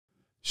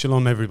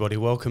Shalom, everybody.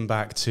 Welcome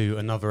back to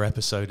another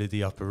episode of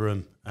The Upper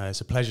Room.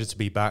 It's a pleasure to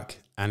be back,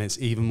 and it's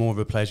even more of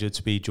a pleasure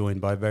to be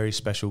joined by a very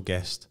special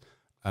guest,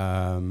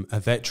 a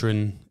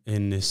veteran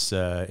in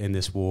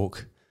this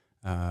walk.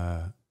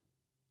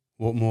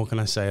 What more can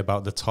I say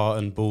about the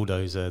tartan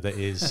bulldozer that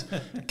is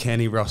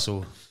Kenny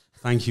Russel?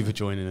 Thank you for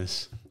joining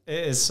us.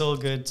 It is so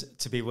good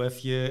to be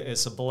with you.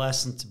 It's a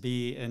blessing to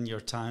be in your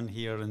town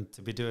here and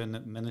to be doing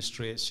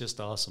ministry. It's just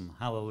awesome.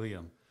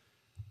 Hallelujah.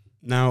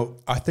 Now,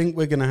 I think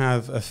we're going to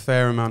have a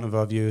fair amount of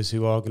our viewers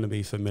who are going to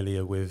be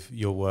familiar with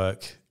your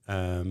work.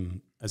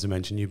 As I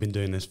mentioned, you've been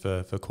doing this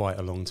for quite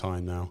a long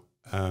time now.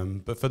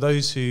 But for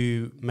those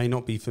who may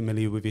not be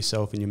familiar with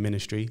yourself and your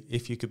ministry,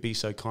 if you could be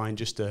so kind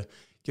just to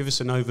give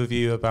us an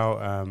overview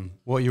about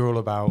what you're all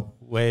about,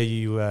 where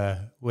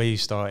you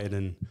started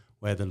and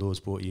where the Lord's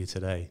brought you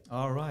today.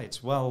 All right.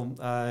 Well,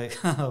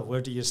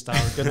 where do you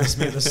start? Goodness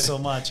me, there's so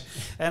much.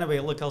 Anyway,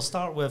 look, I'll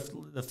start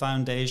with the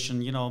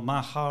foundation. You know,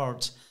 my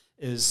heart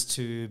is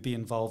to be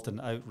involved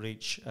in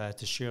outreach,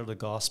 to share the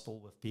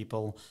gospel with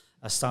people.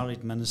 I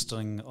started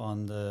ministering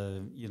on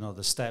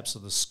the steps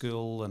of the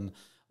school and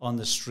on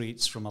the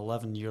streets from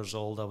 11 years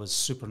old. I was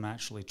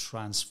supernaturally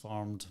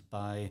transformed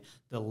by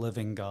the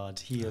living God.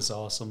 He is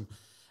awesome.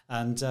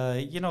 And,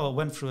 I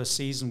went through a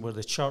season where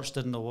the church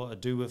didn't know what to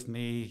do with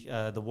me.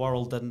 The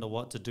world didn't know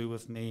what to do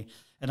with me.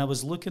 And I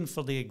was looking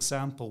for the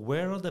example.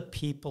 Where are the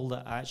people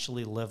that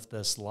actually live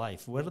this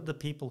life? Where are the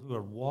people who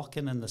are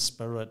walking in the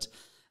Spirit?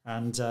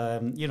 And,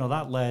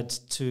 that led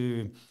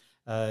to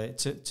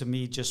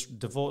me just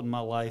devoting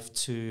my life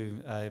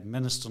to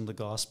ministering the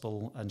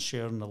gospel and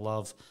sharing the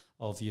love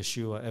of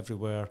Yeshua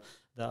everywhere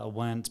that I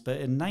went. But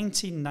in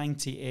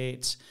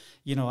 1998,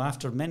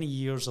 after many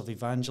years of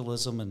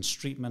evangelism and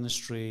street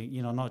ministry,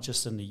 not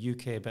just in the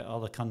UK, but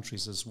other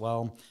countries as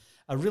well,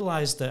 I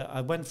realized that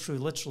I went through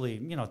literally,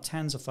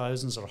 tens of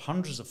thousands or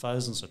hundreds of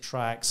thousands of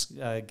tracts,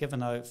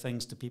 giving out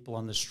things to people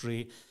on the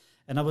street.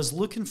 And I was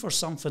looking for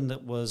something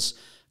that was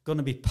going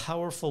to be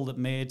powerful, that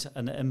made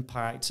an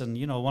impact. And,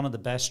 one of the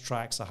best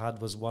tracks I had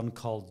was one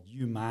called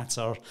You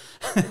Matter.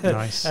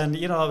 Nice. And,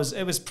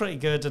 it was pretty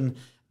good.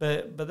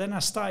 But then I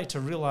started to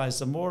realize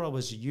the more I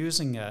was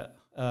using it,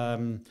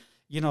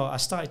 I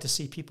started to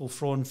see people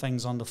throwing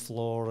things on the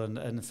floor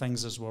and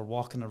things as we're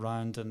walking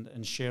around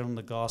and sharing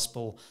the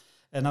gospel.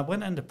 And I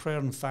went into prayer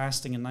and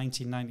fasting in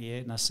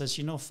 1998, and I says,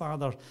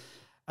 Father,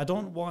 I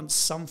don't want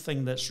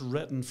something that's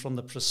written from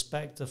the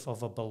perspective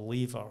of a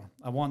believer.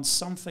 I want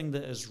something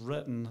that is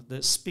written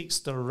that speaks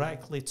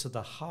directly to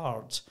the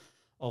heart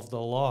of the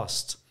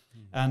lost.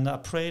 And I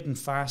prayed and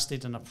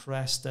fasted and I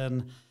pressed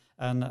in.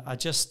 And I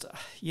just,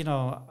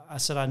 I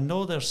said, I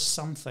know there's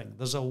something.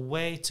 There's a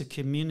way to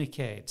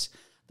communicate.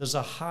 There's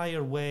a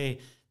higher way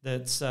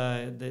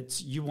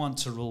that you want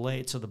to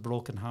relate to the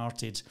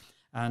brokenhearted.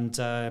 And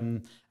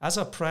as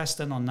I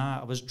pressed in on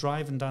that, I was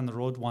driving down the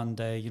road one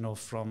day,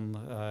 from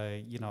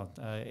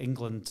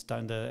England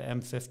down to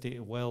M50 to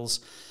Wales.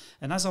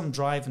 And as I'm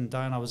driving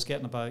down, I was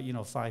getting about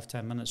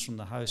 5-10 minutes from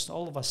the house.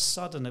 All of a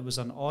sudden, it was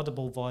an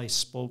audible voice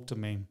spoke to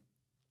me,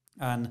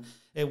 and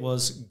it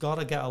was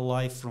gotta get a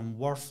life from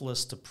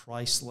worthless to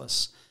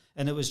priceless.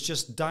 And it was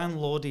just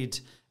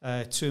downloaded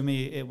to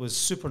me. It was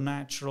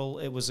supernatural.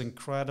 It was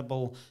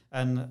incredible.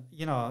 And,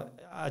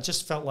 I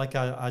just felt like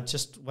I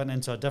just went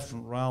into a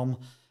different realm.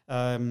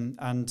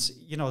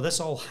 This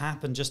all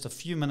happened just a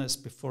few minutes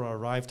before I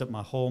arrived at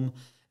my home.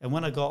 And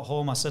when I got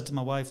home, I said to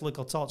my wife, look,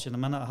 I'll talk to you in a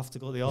minute. I have to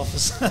go to the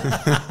office.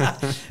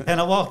 And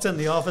I walked in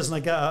the office and I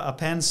got a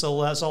pencil.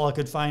 That's all I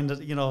could find,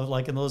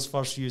 like in those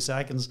first few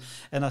seconds.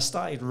 And I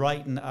started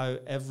writing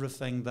out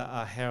everything that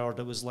I heard.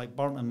 It was like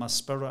burnt in my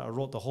spirit. I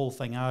wrote the whole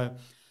thing out,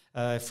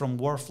 from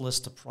worthless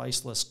to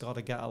priceless, got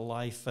to get a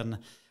life. And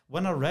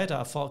when I read it,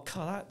 I thought,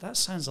 God, that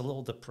sounds a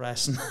little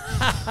depressing.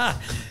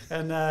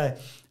 And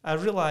I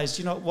realized,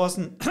 it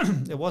wasn't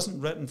it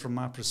wasn't written from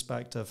my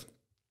perspective.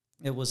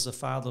 It was the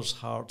Father's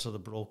heart to the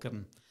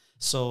broken.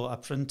 So I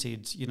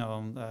printed,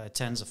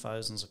 tens of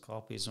thousands of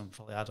copies, and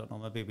probably, I don't know,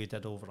 maybe we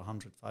did over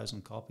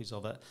 100,000 copies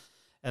of it.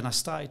 And I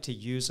started to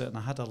use it, and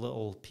I had a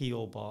little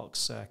P.O.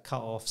 box,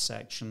 cut-off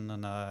section,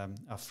 and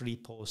a free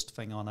post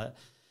thing on it.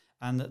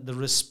 And the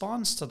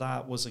response to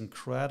that was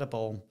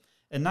incredible.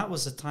 And that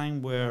was the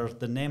time where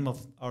the name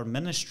of our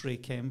ministry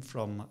came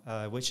from,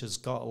 which is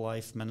Got a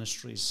Life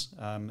Ministries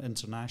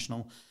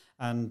International.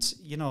 And,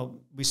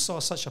 we saw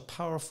such a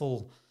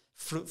powerful,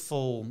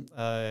 fruitful,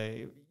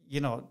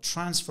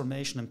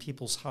 transformation in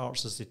people's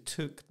hearts as they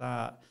took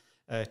that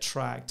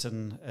tract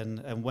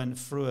and went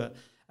through it.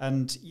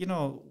 And,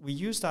 we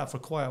used that for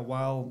quite a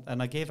while,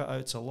 and I gave it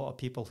out to a lot of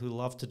people who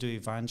love to do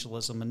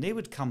evangelism, and they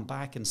would come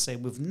back and say,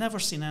 we've never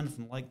seen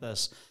anything like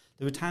this.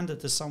 They would hand it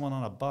to someone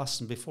on a bus,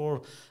 and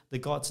before they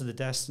got to the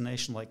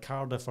destination like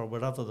Cardiff or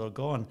wherever they're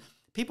going,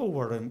 people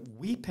were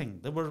weeping.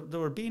 They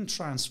were being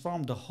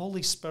transformed. The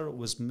Holy Spirit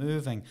was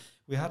moving.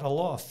 We had a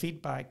lot of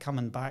feedback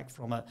coming back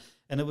from it,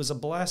 and it was a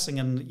blessing.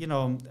 And,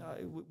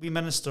 we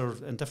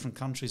minister in different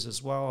countries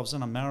as well. I was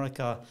in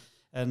America,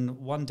 and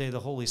one day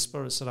the Holy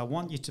Spirit said, I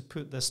want you to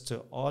put this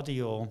to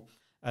audio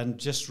and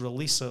just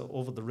release it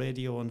over the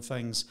radio and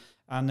things.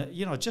 And,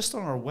 you know, just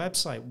on our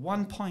website,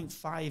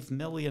 1.5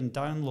 million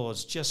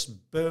downloads,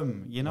 just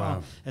boom, you know,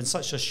 wow. in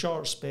such a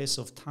short space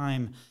of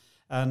time.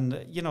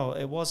 And, you know,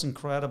 it was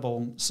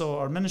incredible. So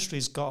our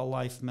ministries, Got a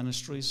Life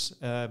Ministries,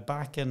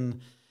 back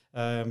in,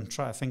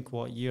 try to think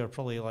what year,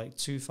 probably like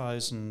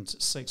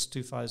 2006,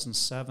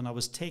 2007, I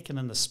was taken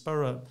in the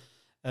Spirit,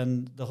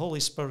 and the Holy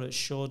Spirit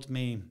showed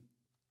me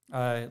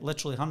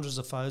literally hundreds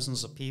of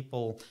thousands of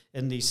people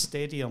in these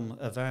stadium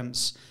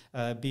events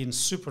being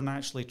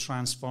supernaturally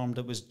transformed.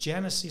 It was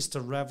Genesis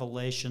to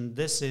Revelation,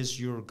 this is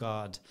your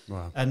God.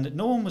 Wow. And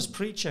no one was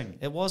preaching.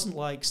 It wasn't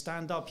like,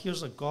 stand up,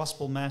 here's a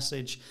gospel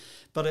message.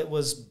 But it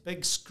was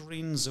big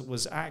screens, it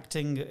was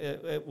acting,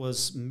 it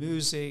was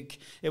music,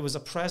 it was a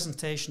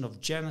presentation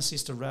of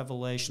Genesis to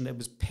Revelation. It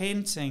was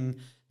painting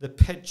the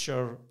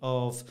picture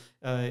of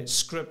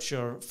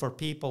Scripture for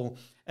people.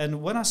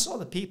 And when I saw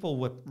the people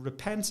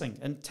repenting,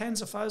 and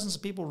tens of thousands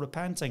of people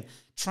repenting,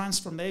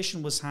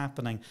 transformation was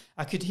happening.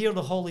 I could hear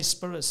the Holy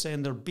Spirit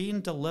saying they're being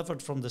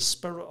delivered from the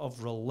spirit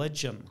of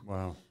religion.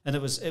 Wow. And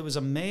it was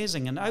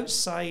amazing. And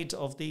outside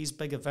of these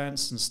big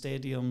events and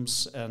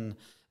stadiums and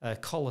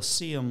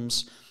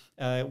coliseums,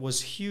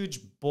 was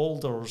huge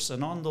boulders,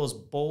 and on those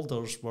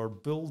boulders were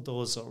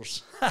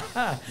bulldozers.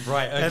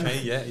 Right, okay,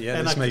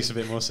 yeah, this makes a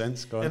bit more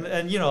sense. Go on.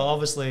 And you know,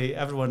 obviously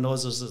everyone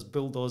knows there's this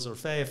bulldozer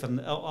faith,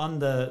 and on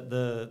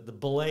the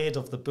blade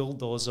of the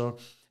bulldozer,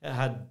 it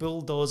had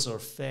bulldozer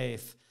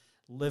faith,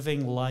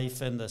 living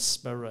life in the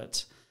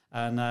Spirit.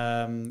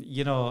 And,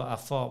 you know, I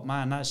thought,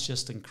 man, that's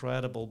just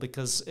incredible,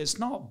 because it's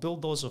not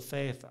bulldozer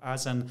faith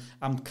as in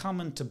I'm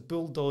coming to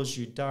bulldoze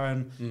you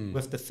down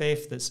with the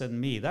faith that's in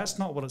me. That's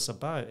not what it's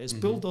about. It's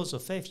bulldozer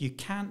faith. You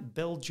can't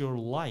build your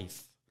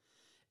life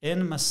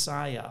in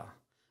Messiah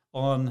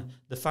on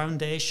the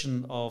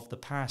foundation of the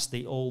past,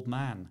 the old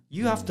man.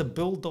 You have to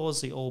bulldoze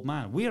the old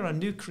man. We are a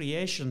new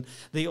creation.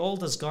 The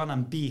old is gone,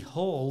 and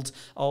behold,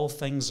 all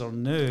things are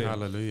new.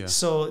 Hallelujah.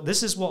 So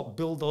this is what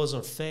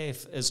bulldozer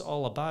faith is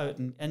all about.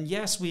 And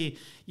yes, we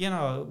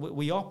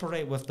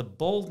operate with the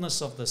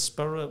boldness of the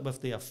Spirit,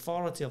 with the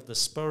authority of the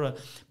Spirit,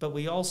 but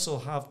we also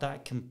have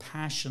that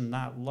compassion,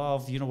 that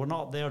love. You know, we're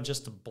not there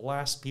just to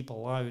blast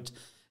people out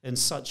in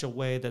such a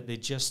way that they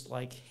just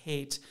like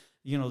hate,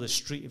 you know, the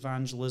street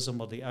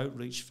evangelism or the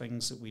outreach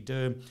things that we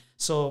do.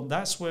 So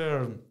that's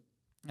where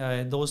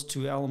those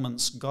two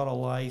elements, Got a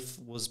Life,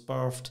 was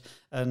birthed.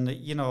 And,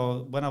 you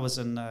know, when I was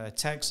in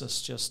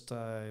Texas just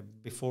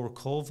before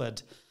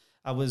COVID,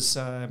 I was,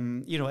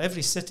 you know,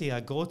 every city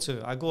I go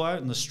to, I go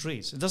out in the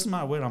streets. It doesn't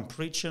matter where I'm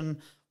preaching,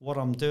 what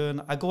I'm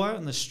doing. I go out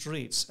in the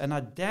streets and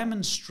I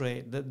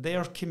demonstrate that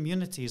their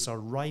communities are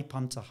ripe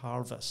unto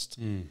harvest.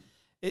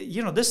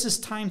 You know, this is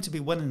time to be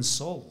winning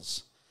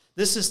souls.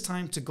 This is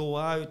time to go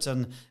out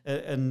and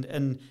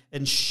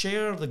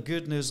share the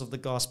good news of the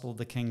gospel of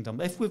the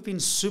kingdom. If we've been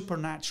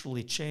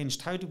supernaturally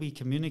changed, how do we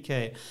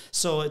communicate?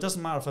 So it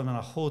doesn't matter if I'm in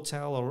a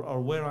hotel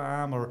or where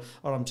I am or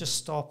I'm just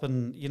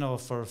stopping, you know,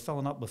 for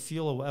filling up with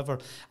fuel or whatever.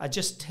 I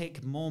just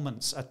take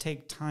moments, I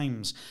take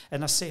times,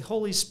 and I say,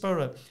 Holy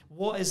Spirit,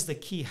 what is the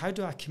key? How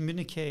do I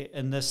communicate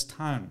in this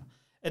town?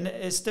 And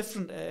it's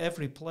different at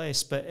every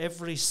place, but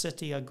every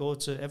city I go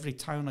to, every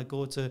town I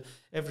go to,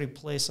 every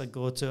place I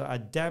go to, I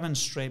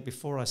demonstrate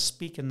before I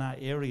speak in that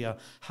area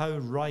how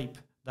ripe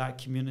that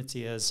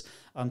community is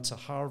unto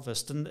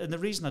harvest. And the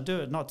reason I do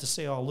it, not to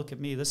say, oh, look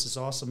at me, this is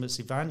awesome, it's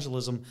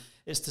evangelism,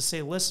 is to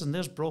say, listen,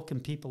 there's broken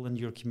people in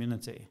your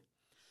community.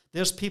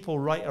 There's people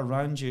right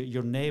around you,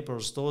 your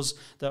neighbors, those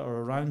that are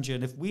around you.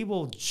 And if we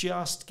will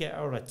just get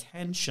our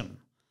attention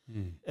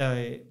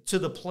to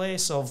the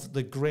place of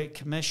the Great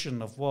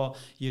Commission of what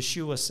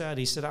Yeshua said.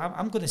 He said,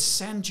 I'm going to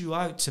send you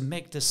out to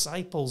make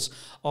disciples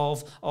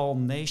of all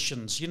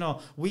nations. You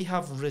know, we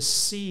have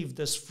received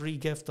this free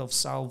gift of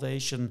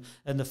salvation,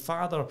 and the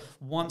Father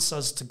wants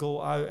us to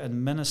go out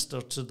and minister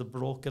to the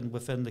broken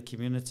within the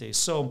community.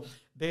 So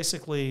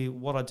basically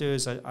what I do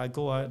is I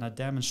go out and I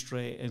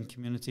demonstrate in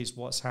communities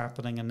what's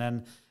happening, and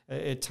then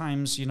at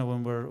times, you know,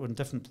 when we're in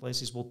different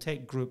places, we'll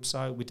take groups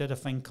out. We did a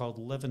thing called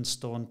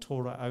Livingstone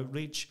Torah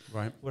Outreach,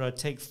 right, where I'd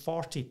take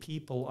 40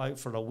 people out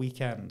for a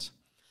weekend.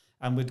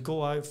 And we'd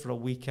go out for a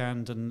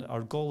weekend, and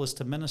our goal is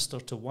to minister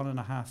to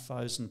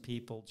 1,500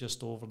 people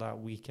just over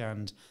that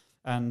weekend.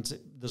 And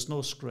there's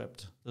no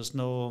script. There's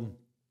no,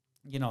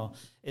 you know,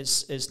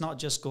 it's not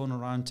just going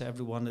around to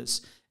everyone.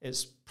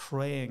 It's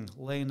praying,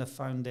 laying the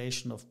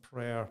foundation of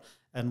prayer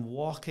and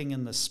walking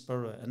in the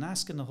Spirit and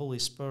asking the Holy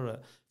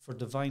Spirit for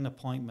divine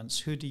appointments.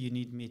 Who do you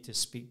need me to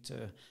speak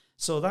to?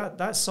 So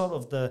that's sort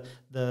of the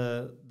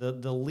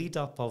lead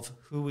up of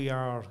who we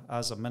are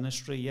as a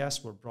ministry.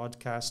 Yes, we're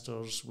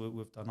broadcasters.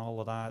 We've done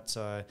all of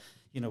that.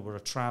 You know, we're a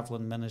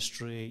traveling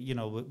ministry. You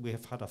know, we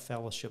have had a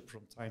fellowship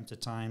from time to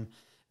time.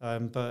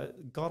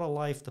 But Got a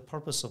Life, the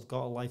purpose of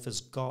Got a Life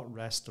is got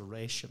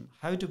restoration.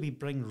 How do we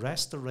bring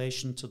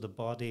restoration to the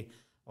body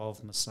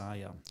of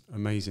Messiah?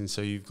 Amazing.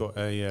 So you've got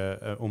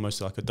a almost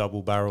like a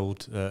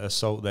double-barreled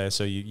assault there.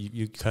 So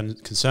you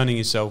concerning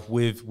yourself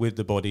with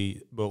the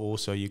body, but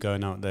also you're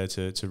going out there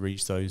to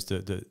reach those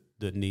that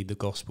that need the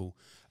gospel.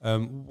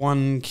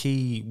 One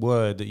key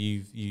word that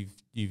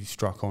you've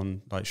struck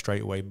on like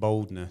straight away,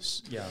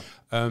 boldness. Yeah.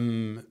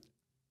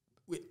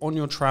 On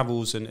your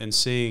travels and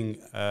seeing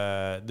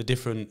the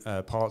different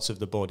parts of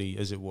the body,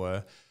 as it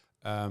were,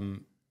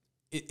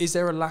 is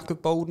there a lack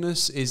of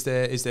boldness? Is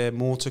there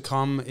more to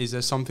come? Is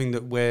there something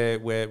that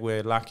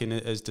we're lacking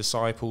as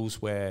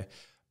disciples, where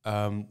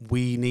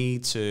we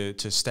need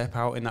to step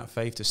out in that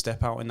faith, to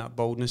step out in that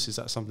boldness? Is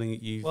that something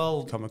that you've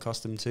become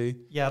accustomed to?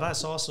 Yeah,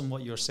 that's awesome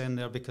what you're saying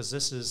there, because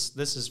this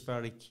is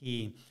very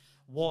key.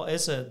 What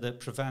is it that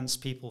prevents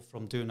people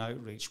from doing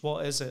outreach?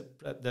 What is it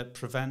that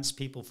prevents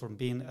people from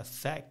being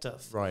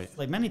effective? Right.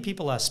 Like many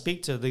people I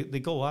speak to, they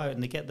go out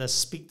and they get this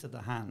speak to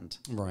the hand.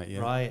 Right. Yeah.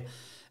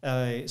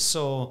 Right.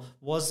 So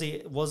was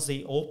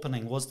the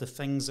opening, was the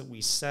things that we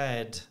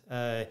said,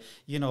 did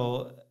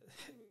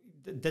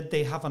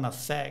they have an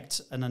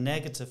effect in a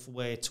negative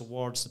way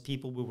towards the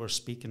people we were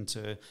speaking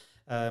to?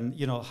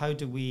 How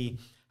do we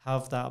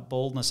have that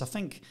boldness? I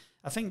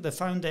think the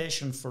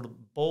foundation for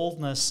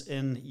boldness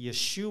in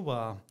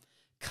Yeshua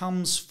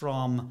comes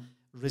from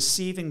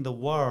receiving the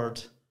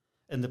word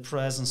in the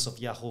presence of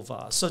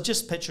Yehovah. So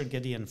just picture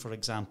Gideon, for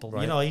example.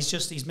 Right.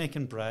 He's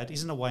making bread.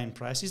 He's in a wine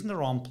press. He's in the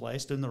wrong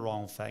place, doing the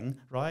wrong thing,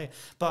 right?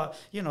 But,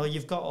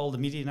 you've got all the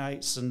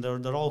Midianites, and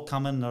they're all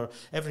coming.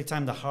 Every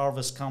time the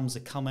harvest comes, they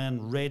come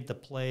in, raid the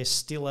place,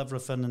 steal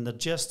everything, and they're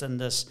just in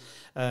this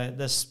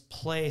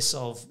place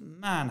of,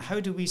 man, how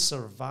do we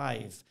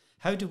survive?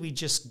 How do we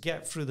just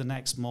get through the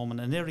next moment?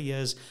 And there he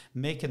is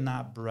making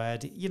that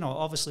bread.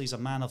 Obviously he's a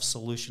man of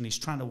solution. He's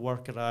trying to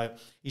work it out.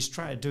 He's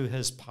trying to do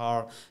his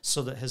part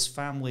so that his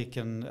family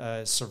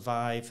can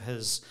survive,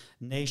 his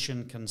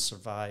nation can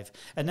survive.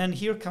 And then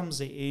here comes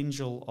the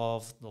angel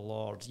of the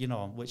Lord,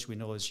 which we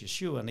know as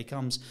Yeshua. And he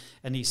comes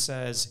and he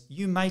says,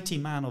 "You mighty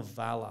man of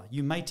valor,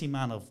 you mighty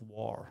man of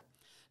war."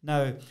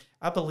 Now,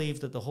 I believe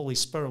that the Holy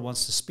Spirit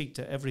wants to speak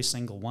to every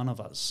single one of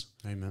us.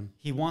 Amen.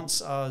 He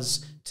wants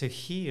us to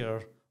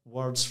hear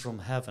words from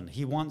heaven.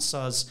 He wants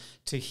us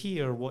to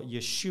hear what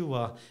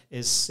Yeshua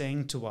is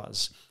saying to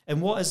us.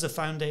 And what is the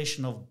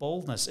foundation of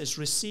boldness? It's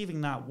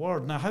receiving that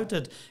word. Now, how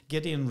did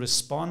Gideon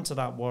respond to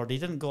that word? He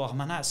didn't go, "Oh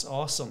man, that's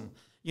awesome."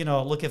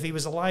 Look, if he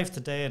was alive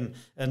today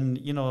and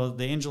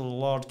the angel of the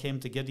Lord came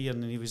to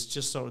Gideon and he was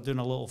just sort of doing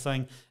a little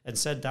thing and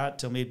said that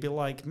to him, he'd be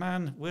like,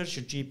 "Man, where's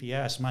your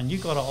GPS, man? You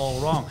got it all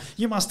wrong.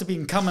 You must have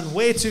been coming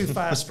way too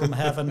fast from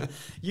heaven.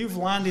 You've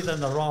landed in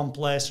the wrong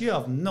place. You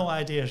have no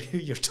idea who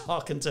you're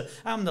talking to.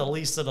 I'm the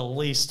least of the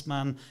least,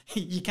 man.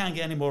 You can't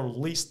get any more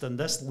least than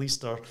this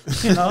leaster."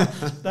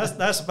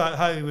 That's about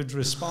how he would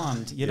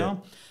respond,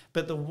 know.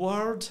 But the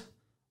word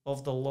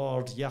of the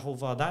Lord,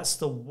 Yehovah, that's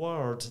the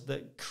word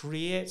that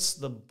creates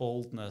the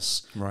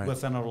boldness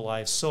within our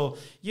lives. So,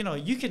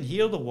 you can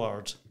hear the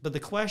word, but the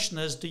question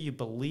is, do you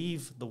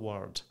believe the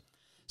word?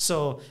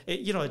 So,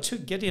 it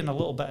took Gideon a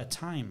little bit of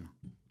time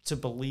to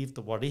believe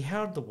the word. He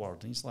heard the word,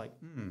 and he's like,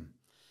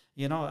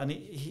 and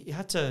he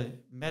had to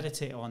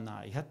meditate on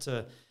that. He had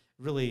to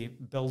really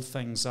build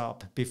things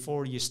up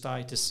before you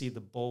start to see the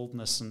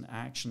boldness in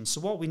action.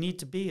 So what we need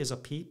to be is a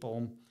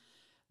people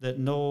that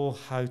know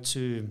how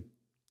to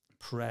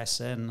press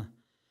in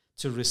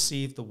to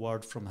receive the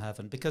word from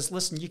heaven. Because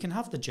listen, you can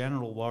have the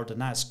general word and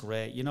that's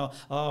great.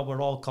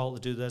 We're all called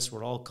to do this,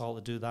 we're all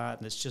called to do that.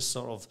 And it's just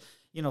sort of,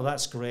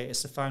 that's great.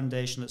 It's the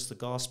foundation, it's the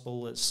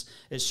gospel, it's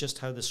just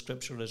how the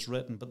scripture is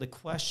written. But the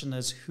question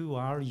is, who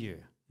are you?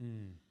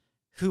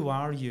 Who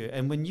are you?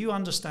 And when you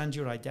understand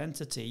your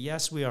identity,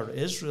 yes, we are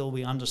Israel,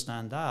 we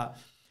understand that.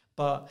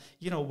 But,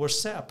 we're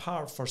set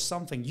apart for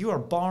something. You are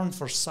born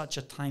for such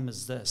a time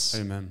as this.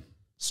 Amen.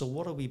 So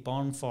what are we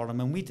born for? And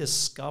when we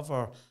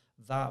discover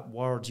that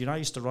word, I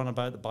used to run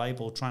about the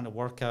Bible trying to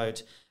work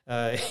out,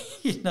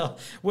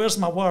 where's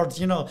my word?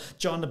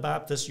 John the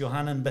Baptist,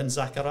 Yohanan ben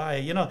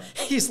Zechariah,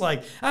 he's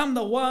like, "I'm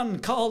the one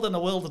called in the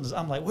wilderness."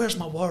 I'm like, "Where's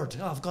my word?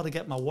 Oh, I've got to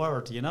get my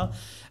word,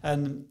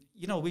 And,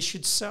 we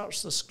should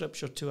search the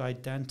scripture to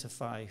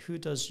identify who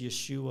does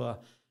Yeshua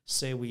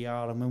say we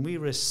are. And when we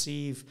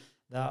receive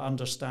that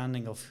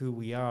understanding of who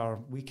we are,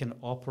 we can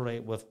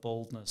operate with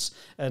boldness.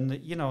 And,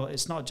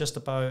 it's not just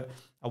about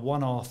a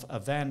one-off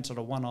event or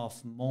a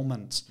one-off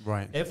moment.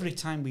 Right. Every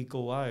time we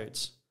go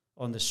out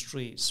on the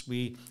streets,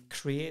 we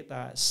create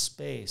that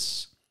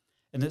space.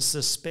 And it's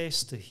the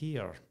space to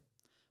hear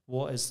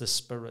what is the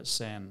Spirit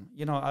saying.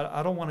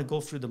 I don't want to go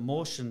through the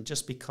motion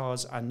just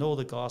because I know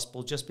the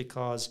gospel, just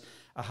because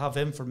I have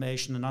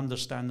information and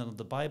understanding of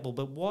the Bible.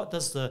 But what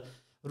does the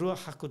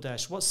Ruach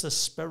HaKodesh, what's the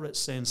Spirit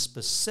saying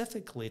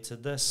specifically to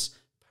this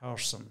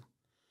person?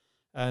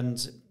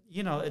 And,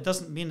 it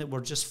doesn't mean that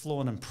we're just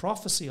flowing in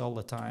prophecy all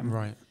the time.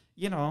 Right.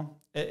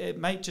 It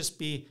might just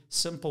be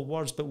simple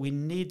words, but we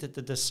need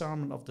the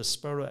discernment of the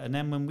Spirit. And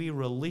then when we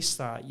release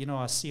that,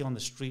 I see on the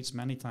streets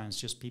many times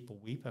just people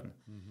weeping.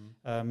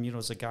 Mm-hmm.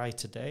 There's a guy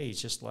today,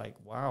 he's just like,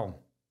 wow.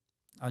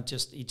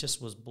 He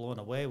just was blown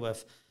away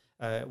with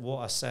what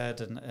I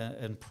said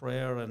in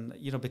prayer, and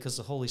because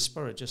the Holy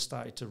Spirit just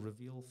started to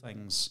reveal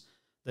things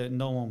that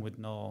no one would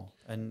know.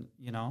 And,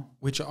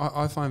 Which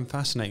I find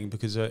fascinating,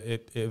 because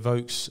it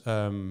evokes,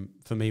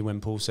 for me,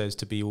 when Paul says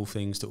to be all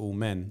things to all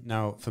men.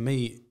 Now, for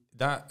me,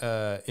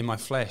 that in my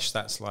flesh,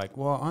 that's like,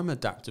 well, I'm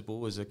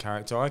adaptable as a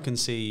character. I can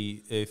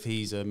see if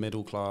he's a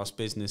middle-class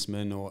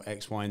businessman or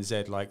X, Y, and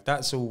Z. Like,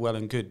 that's all well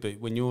and good. But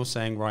when you're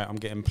saying, right, I'm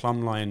getting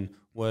plumb line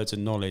words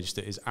and knowledge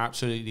that is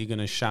absolutely going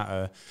to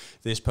shatter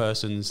this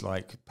person's,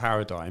 like,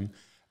 paradigm,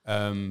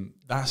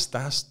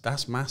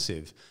 that's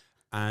massive.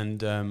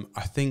 And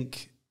I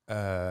think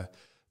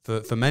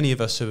for many of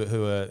us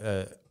who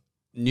are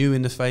new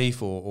in the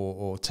faith,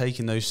 or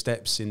taking those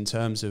steps in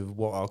terms of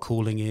what our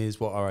calling is,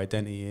 what our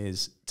identity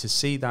is, to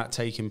see that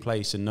taking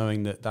place and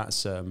knowing that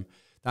that's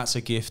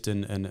a gift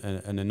and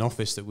an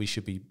office that we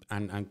should be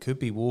and could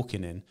be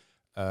walking in,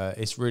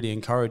 it's really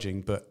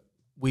encouraging. But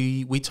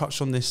we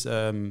touched on this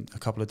a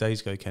couple of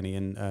days ago, Kenny,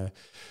 and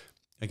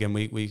again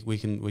we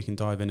can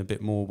dive in a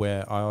bit more,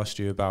 where I asked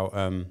you about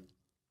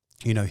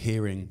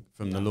hearing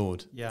from the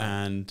Lord,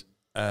 and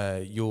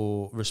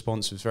your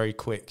response was very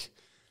quick.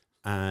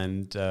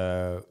 And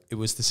it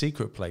was the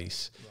secret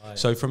place. Right.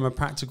 So from a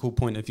practical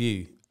point of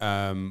view,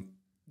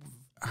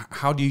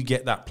 how do you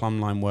get that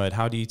plumb line word?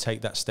 How do you take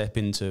that step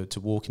into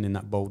walking in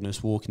that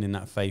boldness, walking in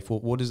that faith?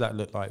 What does that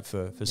look like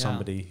for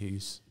somebody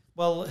who's...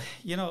 Well,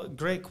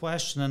 great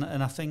question.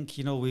 And I think,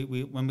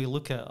 we when we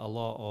look at a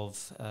lot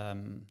of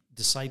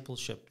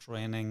discipleship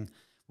training,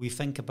 we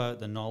think about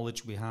the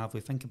knowledge we have. We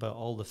think about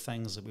all the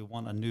things that we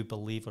want a new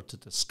believer to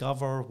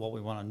discover, what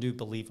we want a new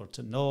believer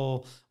to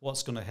know,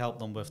 what's going to help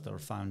them with their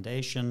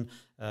foundation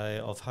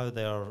of how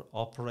they're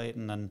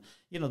operating. And,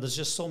 there's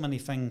just so many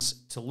things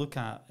to look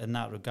at in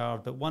that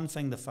regard. But one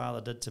thing the Father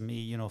did to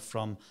me,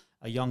 from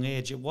a young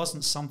age, it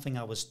wasn't something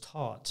I was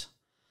taught.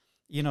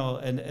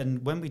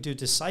 And when we do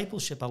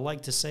discipleship, I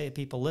like to say to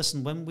people,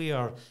 listen, when we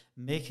are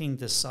making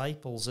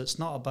disciples, it's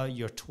not about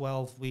your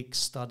 12-week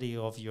study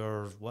of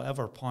your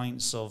whatever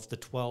points of the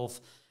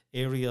 12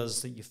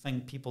 areas that you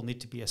think people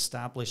need to be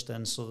established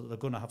in so that they're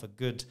going to have a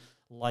good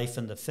life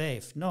in the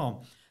faith.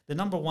 No, the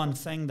number one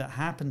thing that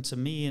happened to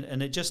me,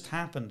 and it just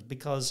happened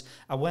because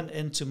I went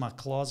into my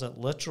closet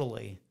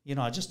literally.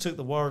 I just took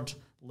the word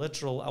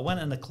literal. I went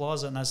in the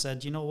closet and I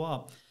said, you know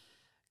what?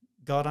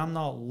 God, I'm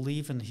not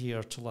leaving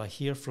here till I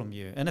hear from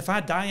you. And if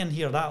I die in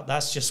here,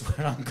 that's just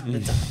where I'm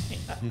going to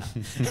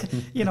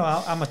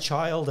die. I'm a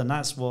child, and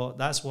that's what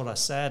I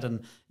said.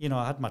 And,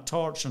 I had my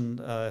torch and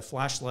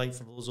flashlight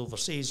for those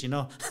overseas,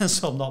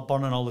 so I'm not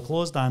burning all the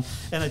clothes down.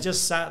 And I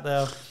just sat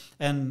there,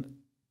 and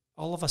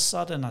all of a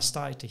sudden I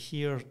started to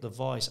hear the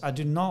voice. I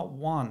do not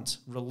want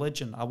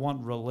religion. I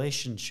want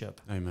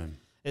relationship. Amen.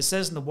 It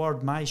says in the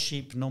word, my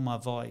sheep know my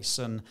voice.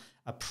 And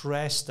I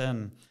pressed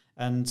in.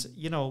 And,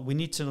 we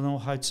need to know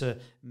how to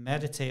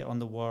meditate on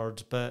the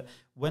word. But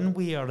when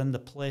we are in the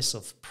place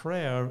of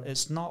prayer,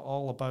 it's not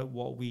all about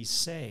what we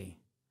say.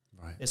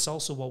 Right. It's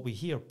also what we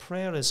hear.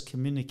 Prayer is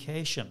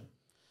communication.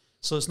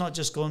 So it's not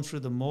just going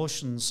through the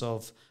motions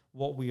of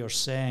what we are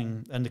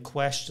saying and the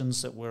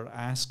questions that we're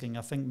asking.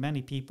 I think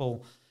many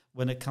people,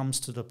 when it comes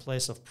to the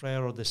place of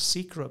prayer or the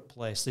secret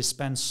place, they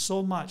spend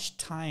so much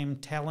time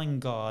telling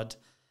God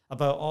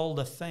about all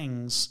the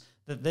things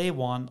that they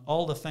want,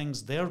 all the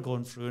things they're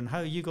going through, and how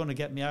are you going to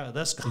get me out of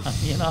this, God?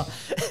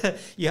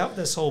 You have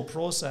this whole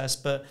process,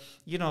 but,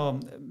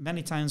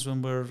 many times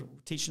when we're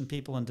teaching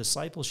people in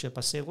discipleship,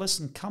 I say,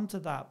 listen, come to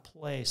that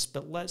place,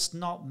 but let's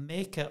not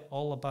make it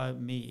all about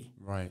me.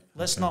 Right.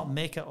 Let's not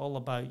make it all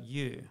about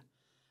you.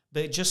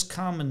 But just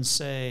come and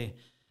say,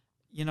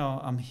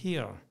 I'm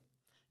here.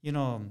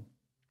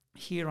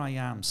 Here I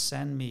am,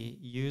 send me,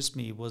 use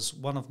me, was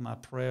one of my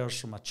prayers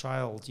from a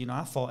child.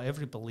 I thought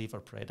every believer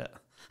prayed it.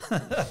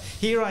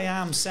 Here I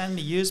am, send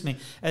me, use me.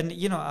 And,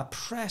 I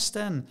pressed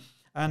in.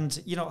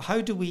 And,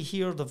 how do we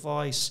hear the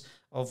voice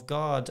of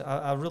God?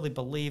 I really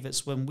believe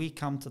it's when we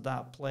come to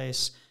that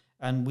place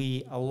and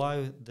we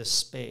allow the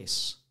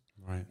space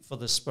for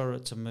the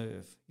Spirit to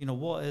move.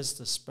 What is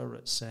the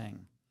Spirit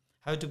saying?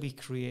 How do we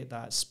create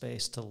that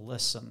space to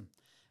listen?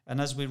 And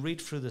as we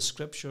read through the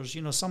scriptures,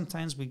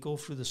 sometimes we go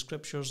through the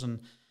scriptures and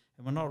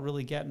we're not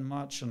really getting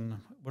much, and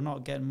we're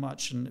not getting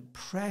much, and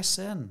press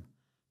in.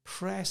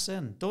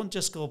 Don't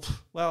just go,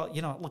 well,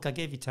 look, I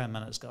gave you 10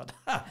 minutes, God.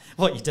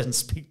 What, you didn't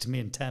speak to me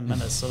in 10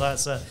 minutes, so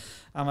that's it.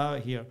 I'm out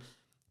here.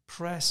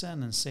 Press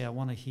in and say, I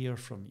want to hear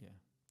from you.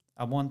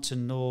 I want to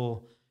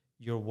know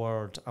your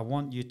word. I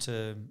want you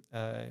to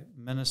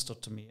minister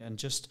to me and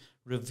just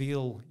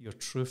reveal your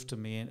truth to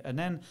me. And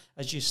then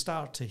as you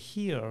start to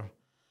hear,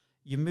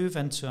 you move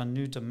into a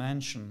new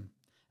dimension.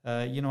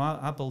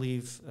 I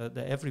believe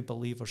that every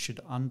believer should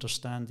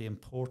understand the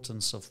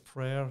importance of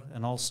prayer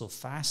and also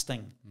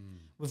fasting.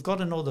 We've got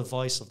to know the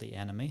voice of the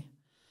enemy.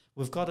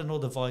 We've got to know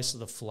the voice of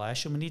the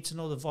flesh, and we need to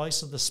know the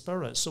voice of the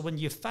Spirit. So when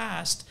you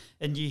fast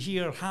and you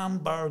hear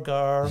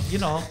hamburger,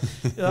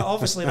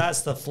 obviously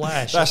that's the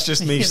flesh. That's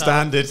just me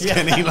standard,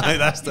 Kenny. Like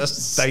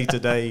that's day to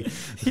day.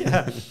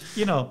 Yeah,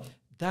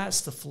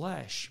 that's the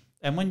flesh.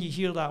 And when you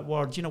hear that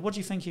word, what do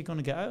you think you're going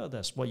to get out of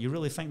this? What, you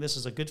really think this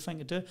is a good thing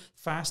to do?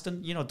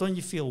 Fasting, don't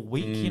you feel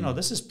weak?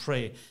 This is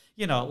pray.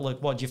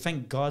 Like, what, do you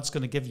think God's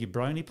going to give you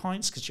brownie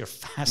points because you're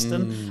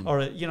fasting?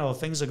 Or,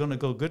 things are going to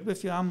go good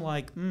with you? I'm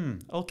like,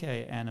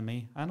 okay,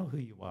 enemy, I know who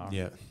you are.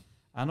 Yeah.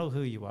 I know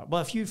who you are.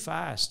 Well, if you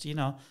fast,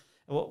 you're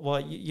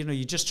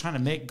just trying to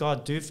make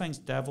God do things,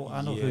 devil,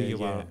 I know who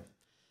you are.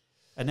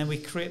 And then we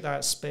create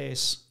that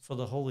space for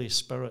the Holy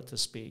Spirit to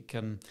speak.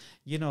 And,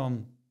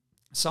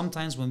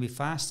 sometimes when we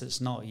fast, it's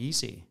not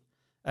easy.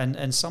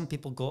 And some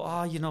people go,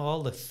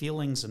 all the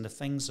feelings and the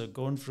things they're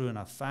going through in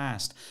a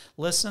fast.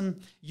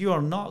 Listen, you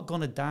are not going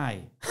to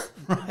die,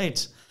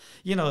 right?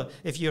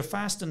 If you're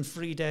fasting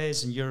 3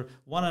 days and you're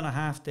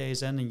 1.5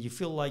 days in and you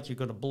feel like you're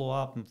going to blow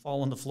up and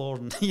fall on the floor,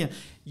 and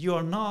you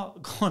are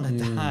not going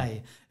to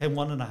die in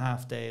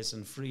 1.5 days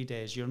and 3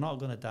 days. You're not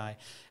going to die.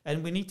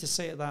 And we need to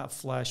say to that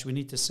flesh, we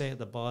need to say to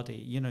the body,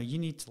 you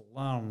need to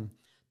learn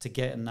to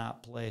get in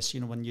that place.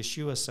 When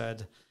Yeshua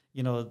said,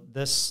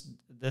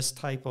 this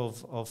type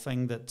of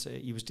thing that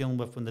he was dealing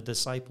with when the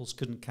disciples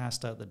couldn't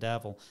cast out the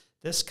devil,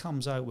 this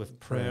comes out with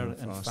prayer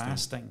and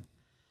fasting.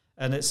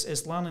 And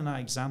it's learning that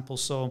example.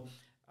 So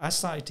I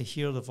started to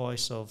hear the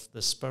voice of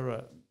the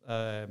Spirit,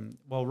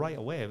 right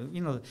away.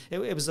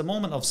 It was a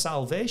moment of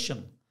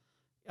salvation.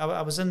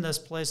 I was in this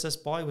place, this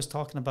boy was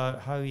talking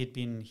about how he had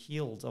been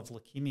healed of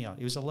leukemia.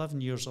 He was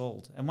 11 years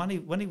old. And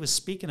when he was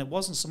speaking, it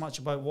wasn't so much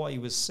about what he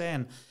was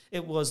saying.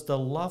 It was the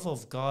love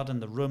of God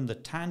in the room, the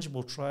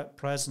tangible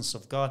presence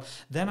of God.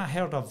 Then I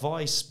heard a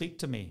voice speak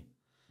to me.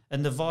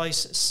 And the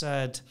voice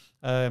said,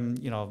 I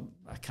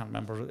can't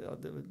remember,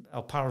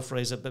 I'll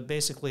paraphrase it, but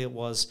basically it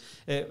was,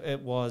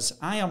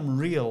 I am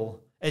real,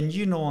 and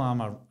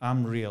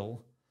I'm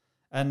real.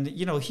 And,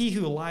 he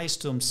who lies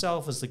to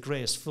himself is the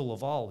greatest fool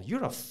of all.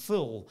 You're a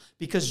fool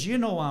because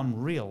I'm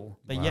real,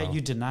 but yet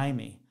you deny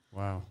me.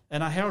 Wow.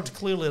 And I heard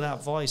clearly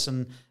that voice,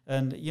 and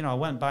I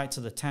went back to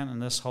the tent in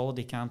this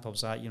holiday camp I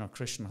was at,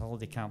 Christian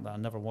holiday camp that I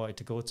never wanted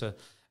to go to.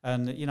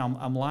 And,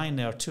 I'm lying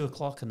there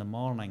 2:00 in the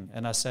morning,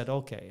 and I said,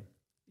 okay,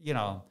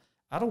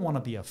 I don't want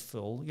to be a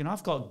fool.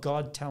 I've got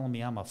God telling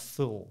me I'm a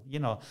fool.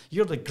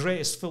 You're the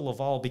greatest fool of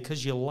all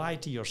because you lie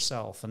to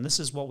yourself. And this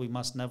is what we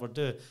must never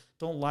do.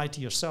 Don't lie to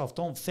yourself.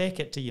 Don't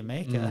fake it till you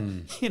make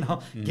it.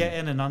 Get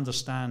in and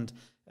understand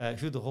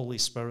who the Holy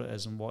Spirit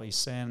is and what he's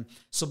saying.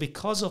 So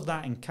because of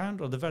that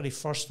encounter, the very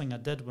first thing I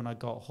did when I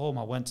got home,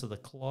 I went to the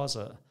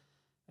closet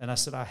and I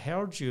said, I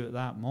heard you at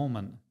that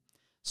moment.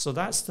 So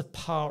that's the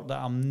part that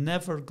I'm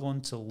never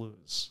going to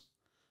lose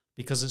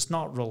because it's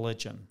not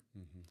religion.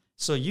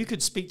 So you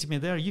could speak to me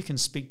there, you can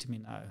speak to me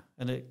now.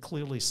 And it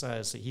clearly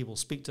says that he will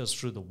speak to us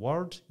through the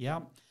word.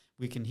 Yeah,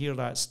 we can hear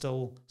that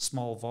still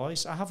small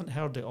voice. I haven't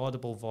heard the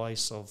audible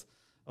voice of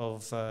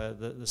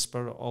the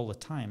Spirit all the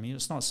time.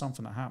 It's not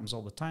something that happens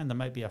all the time. There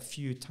might be a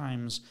few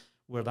times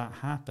where that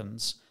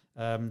happens.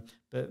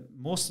 But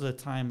most of the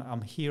time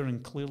I'm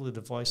hearing clearly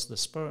the voice of the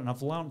Spirit. And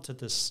I've learned to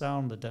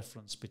discern the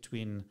difference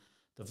between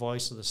the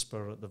voice of the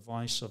Spirit, the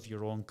voice of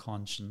your own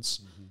conscience.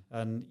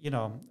 And,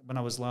 when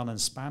I was learning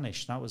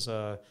Spanish, that was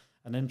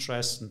an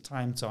interesting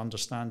time to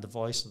understand the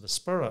voice of the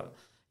Spirit.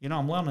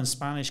 I'm learning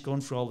Spanish, going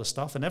through all the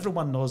stuff, and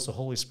everyone knows the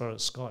Holy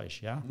Spirit's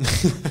Scottish, yeah?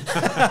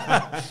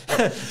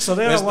 So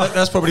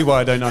that's probably why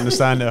I don't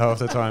understand it half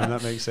the time.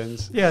 That makes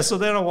sense. Yeah, so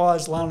there I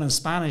was learning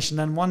Spanish, and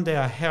then one day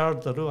I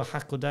heard the Ruach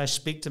HaKodesh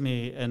speak to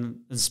me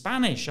in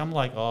Spanish. I'm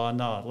like, oh,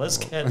 no, let's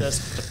get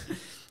this.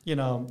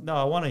 No,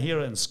 I want to hear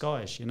it in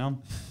Scottish,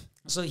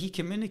 So he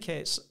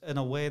communicates in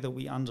a way that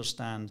we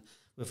understand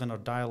within our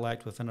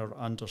dialect, within our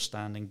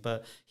understanding,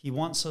 but he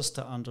wants us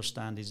to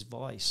understand his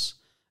voice.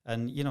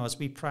 And, as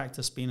we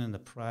practice being in the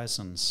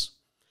presence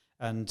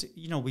and,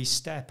 we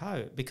step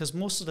out, because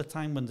most of the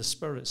time when the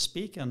Spirit's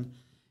speaking,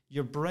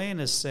 your brain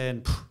is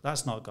saying,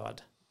 that's not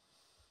God.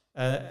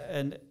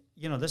 And,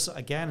 this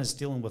again is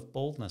dealing with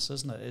boldness,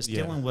 isn't it? It's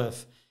dealing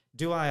with,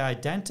 do I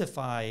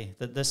identify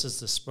that this is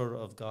the Spirit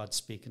of God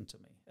speaking to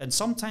me? And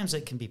sometimes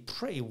it can be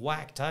pretty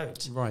whacked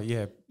out. Right,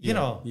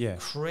 yeah.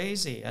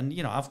 Crazy. And,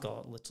 I've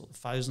got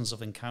thousands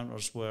of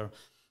encounters where,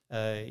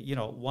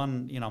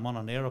 I'm on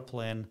an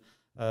airplane,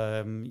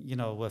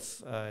 with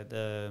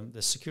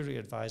the security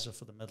advisor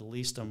for the Middle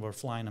East, and we're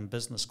flying in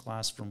business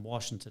class from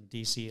Washington,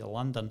 D.C. to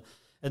London.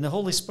 And the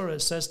Holy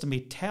Spirit says to me,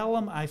 tell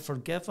him I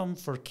forgive him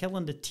for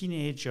killing the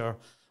teenager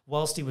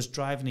whilst he was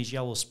driving his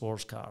yellow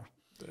sports car.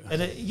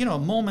 And,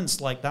 moments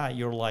like that,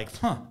 you're like,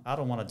 I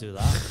don't want to do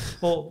that.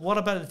 Well, what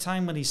about the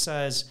time when he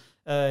says,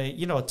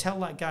 tell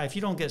that guy, if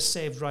you don't get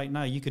saved right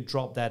now, you could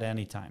drop dead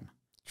anytime.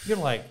 You're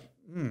like,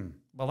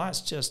 well,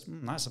 that's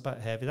a bit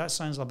heavy. That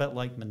sounds a bit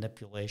like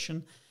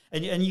manipulation.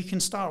 And you can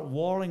start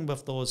warring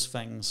with those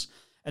things.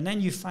 And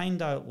then you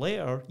find out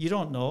later, you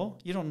don't know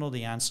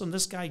the answer. And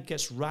this guy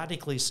gets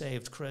radically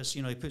saved, Chris.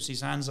 He puts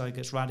his hands out,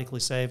 gets radically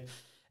saved.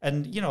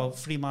 And,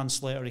 3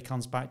 months later, he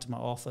comes back to my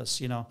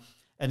office,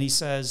 and he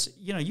says,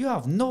 you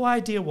have no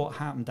idea what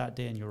happened that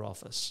day in your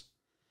office.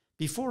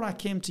 Before I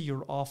came to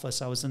your office,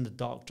 I was in the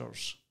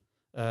doctor's.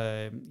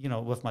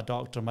 with my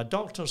doctor. My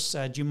doctor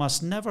said, you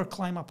must never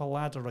climb up a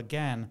ladder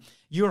again.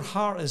 Your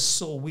heart is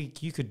so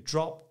weak, you could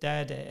drop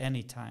dead at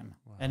any time,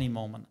 any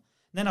moment.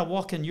 Then I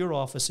walk in your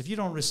office. If you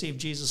don't receive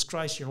Jesus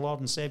Christ, your Lord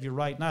and Savior,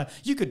 right now,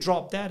 you could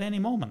drop dead any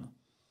moment.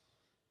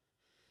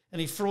 And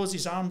he throws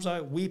his arms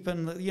out,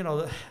 weeping,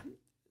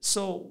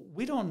 So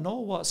we don't know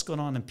what's going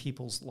on in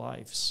people's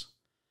lives.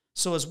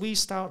 So as we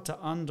start to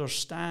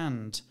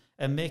understand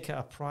and make it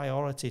a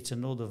priority to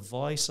know the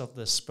voice of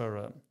the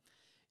Spirit,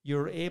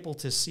 you're able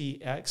to see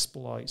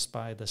exploits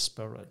by the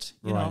Spirit.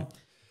 You know?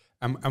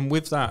 And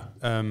with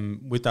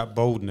that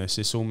boldness,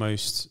 it's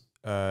almost...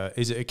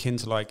 is it akin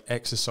to like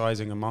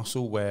exercising a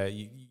muscle where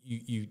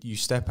you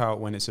step out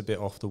when it's a bit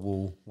off the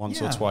wall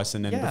once or twice,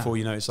 and then before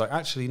you know, it's like,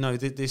 actually, no,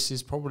 this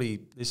is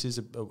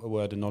a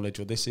word of knowledge,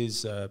 or this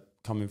is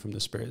coming from the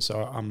Spirit. So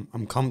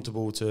I'm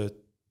comfortable to,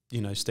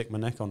 stick my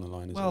neck on the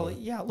line as well. Well,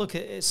 yeah, look,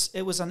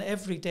 it was an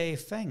everyday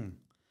thing.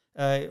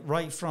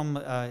 Right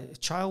from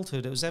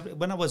childhood, it was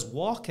when I was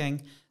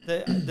walking,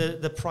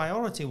 the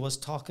priority was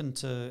talking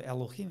to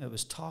Elohim. It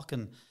was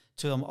talking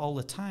to him all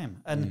the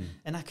time,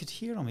 and I could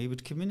hear him. He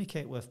would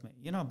communicate with me.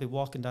 I'd be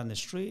walking down the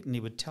street, and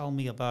he would tell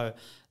me about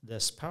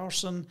this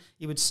person.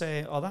 He would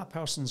say, "Oh, that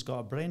person's got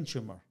a brain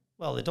tumor."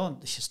 Well, they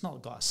don't. She's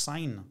not got a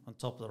sign on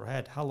top of their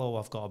head. "Hello,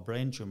 I've got a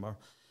brain tumor,"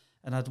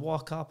 and I'd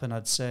walk up and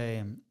I'd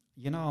say,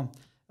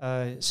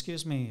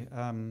 "Excuse me,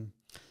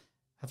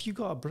 have you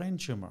got a brain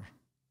tumor?"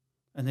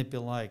 And they'd be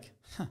like,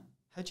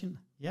 how'd you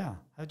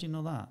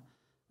know that?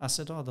 I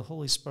said, "Oh, the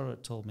Holy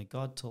Spirit told me,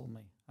 God told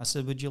me." I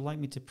said, "Would you like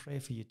me to pray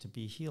for you to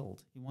be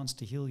healed? He wants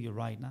to heal you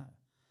right now."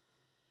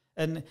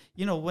 And,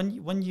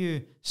 when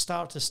you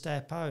start to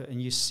step out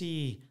and you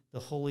see the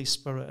Holy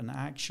Spirit in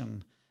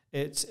action,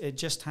 it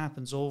just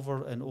happens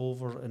over and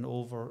over and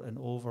over and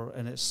over.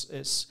 And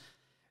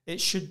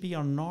it should be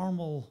our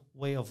normal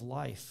way of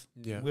life.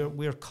 Yeah.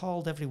 We're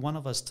called, every one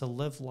of us, to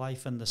live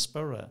life in the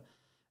Spirit.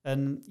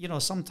 And,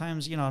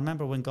 sometimes, I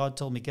remember when God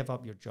told me, give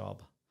up your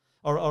job.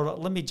 Or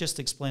let me just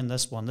explain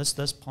this one.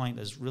 This point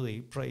is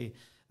really pretty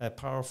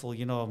powerful.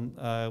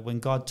 When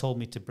God told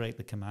me to break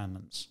the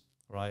commandments,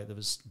 right? There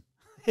was...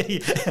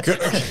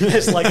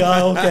 It's like,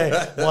 oh, okay,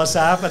 what's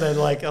happening?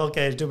 Like,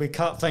 okay, do we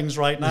cut things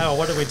right now, or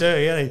what do we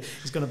do?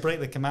 He's going to break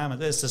the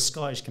commandment. It's the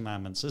Scottish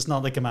commandments. It's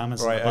not the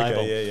commandments in the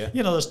Bible. Okay,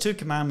 yeah. There's 2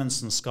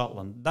 commandments in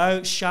Scotland.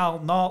 Thou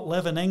shalt not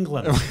live in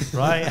England,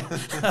 right?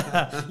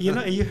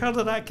 You heard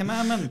of that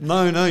commandment?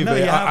 No, but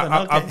you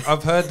haven't. Okay.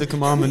 I've heard the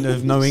commandment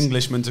of no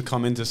Englishman to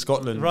come into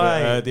Scotland,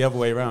 right? But, the other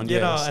way around,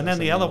 and then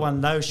the other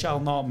one, thou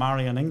shalt not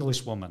marry an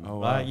Englishwoman,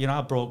 right? Wow.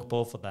 I broke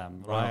both of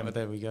them, right? But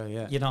there we go,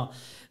 yeah.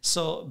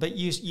 So, but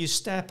you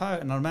step out,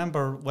 and I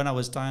remember when I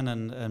was down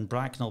in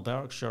Bracknell,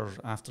 Berkshire,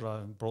 after I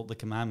broke the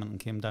commandment and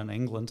came down to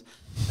England,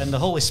 and the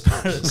Holy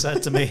Spirit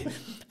said to me,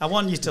 "I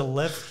want you to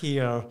live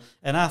here."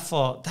 And I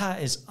thought,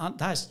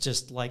 that's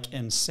just like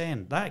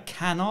insane. That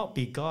cannot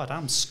be God.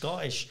 I'm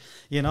Scottish,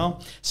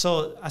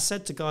 So I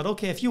said to God,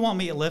 "Okay, if you want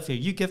me to live here,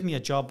 you give me a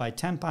job by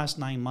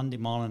 9:10 Monday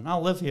morning.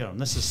 I'll live here."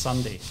 And this is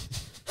Sunday.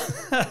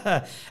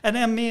 And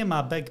then me and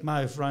my big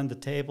mouth round the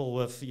table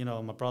with,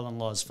 my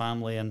brother-in-law's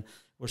family, and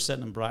we're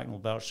sitting in Bracknell,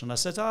 Berkshire, and I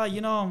said,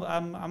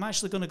 I'm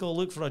actually going to go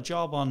look for a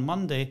job on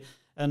Monday.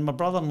 And my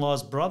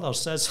brother-in-law's brother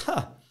says,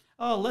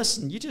 "Oh,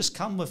 listen, you just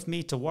come with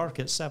me to work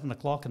at 7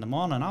 o'clock in the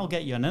morning. I'll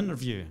get you an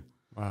interview."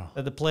 Wow.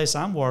 At the place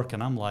I'm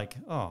working. I'm like,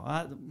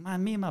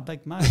 me and my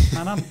big mouth,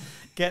 man, I'm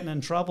getting in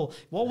trouble.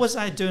 What was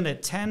I doing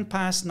at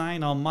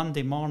 9:10 on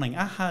Monday morning?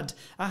 I had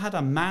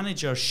a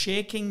manager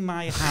shaking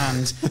my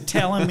hand,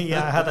 telling me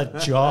I had a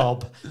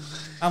job.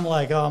 I'm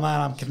like, oh man,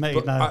 I'm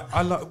committed now.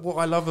 What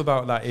I love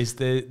about that is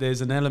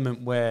there's an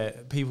element where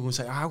people will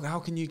say, how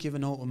can you give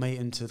an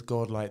ultimatum to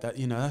God like that?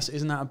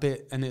 Isn't that a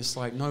bit? And it's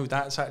like, no,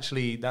 that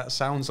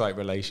sounds like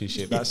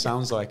relationship. That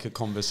sounds like a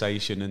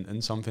conversation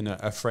and something that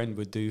a friend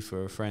would do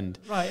for a friend.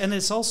 Right, and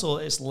it's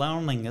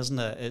learning, isn't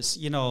it? It's,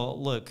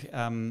 look,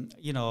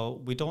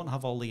 we don't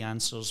have all the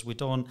answers. We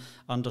don't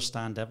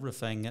understand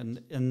everything,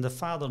 and the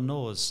Father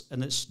knows.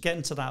 And it's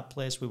getting to that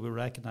place where we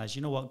recognize,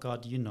 you know what,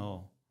 God, you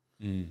know.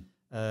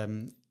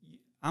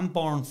 I'm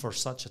born for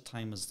such a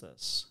time as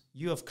this.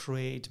 You have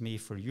created me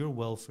for your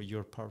will, for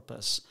your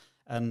purpose.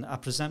 And I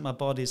present my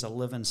body as a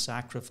living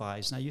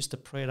sacrifice. And I used to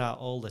pray that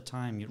all the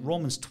time.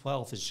 Romans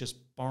 12 is just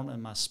burnt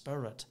in my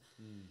spirit.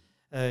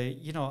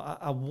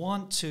 I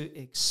want to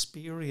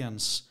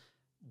experience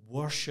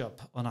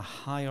worship on a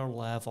higher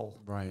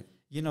level. Right.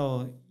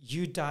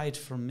 You died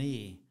for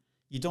me.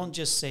 You don't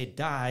just say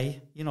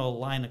die,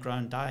 lie on the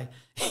ground, die,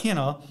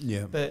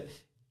 but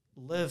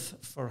live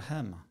for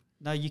him.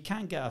 Now, you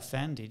can't get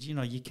offended.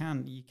 You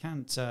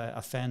can't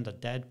offend a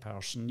dead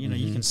person.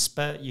 You can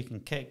spit, you can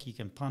kick, you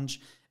can punch,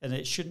 and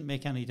it shouldn't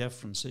make any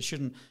difference. It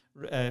shouldn't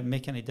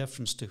make any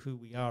difference to who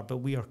we are, but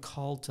we are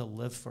called to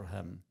live for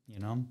him,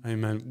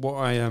 Amen. What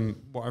I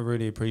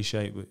really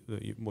appreciate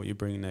what you're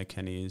bringing there,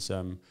 Kenny, is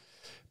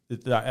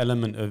that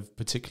element of,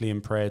 particularly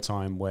in prayer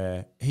time,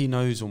 where he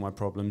knows all my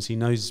problems. He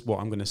knows what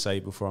I'm going to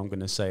say before I'm going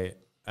to say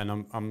it.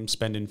 And I'm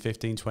spending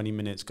 15, 20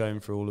 minutes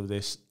going through all of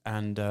this.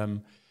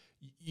 And,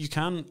 you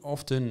can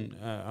often,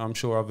 I'm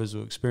sure others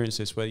will experience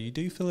this, where you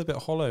do feel a bit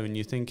hollow, and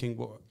you're thinking,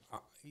 "Well,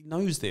 he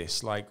knows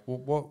this. Like,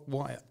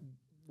 what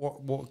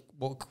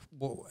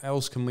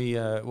else can we?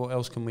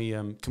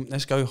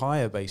 Let's go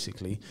higher,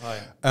 basically."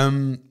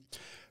 Right.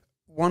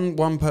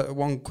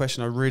 One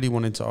question I really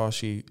wanted to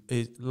ask you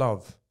is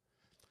love.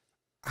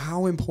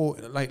 How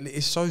important? Like,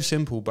 it's so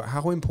simple, but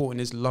how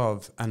important is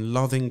love and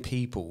loving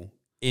people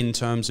in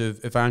terms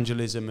of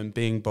evangelism and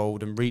being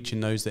bold and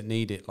reaching those that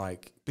need it?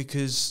 Like,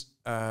 because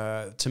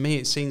to me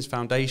it seems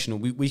foundational.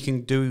 We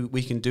can do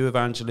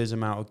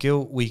evangelism out of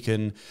guilt. We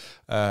can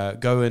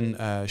go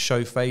and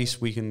show face.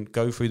 We can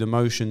go through the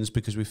motions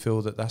because we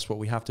feel that that's what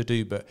we have to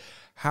do. But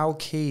how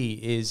key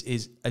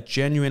is a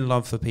genuine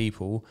love for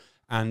people?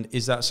 And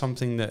is that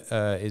something that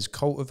is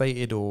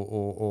cultivated,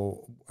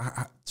 or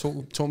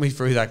talk me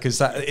through that? Because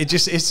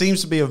it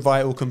seems to be a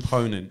vital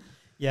component.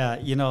 Yeah,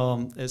 you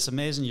know, it's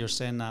amazing you're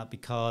saying that,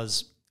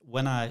 because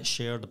when I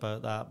shared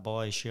about that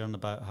boy sharing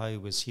about how he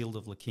was healed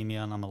of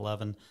leukemia and I'm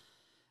 11,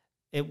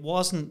 it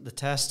wasn't the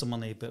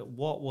testimony, but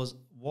what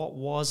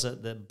was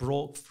it that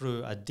broke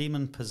through a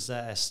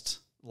demon-possessed,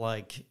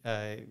 like,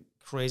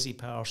 crazy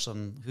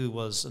person who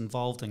was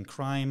involved in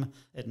crime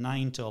at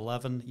 9 to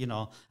 11. You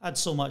know, I had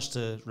so much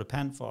to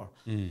repent for.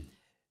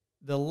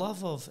 The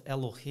love of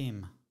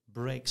Elohim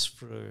breaks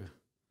through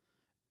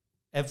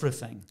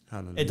everything.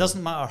 Hallelujah. It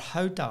doesn't matter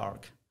how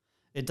dark,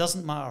 it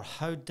doesn't matter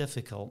how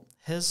difficult,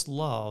 his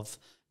love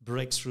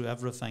breaks through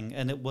everything.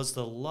 And it was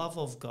the love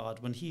of God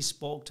when he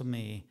spoke to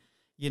me,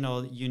 you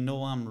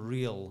know I'm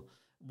real.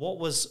 What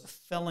was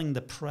filling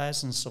the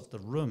presence of the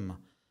room?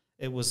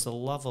 It was the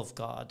love of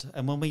God.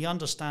 And when we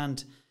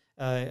understand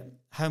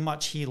how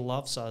much he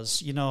loves us,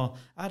 you know,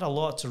 I had a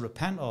lot to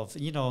repent of.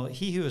 You know,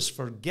 he who is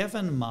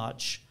forgiven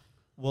much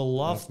will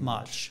love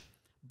much.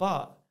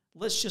 But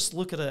let's just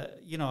look at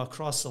it, you know,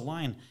 across the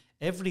line.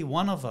 Every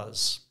one of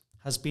us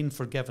has been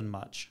forgiven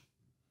much.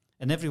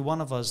 And every one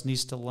of us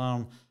needs to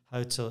learn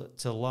how to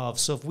love.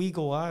 So if we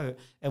go out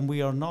and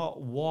we are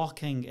not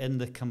walking in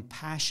the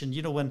compassion,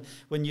 you know, when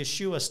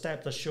Yeshua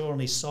stepped ashore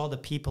and he saw the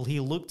people, he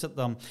looked at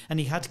them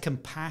and he had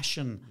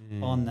compassion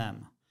on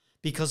them,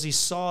 because he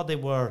saw they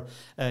were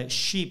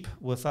sheep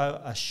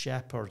without a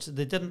shepherd.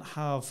 They didn't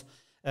have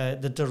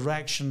the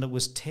direction that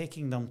was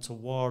taking them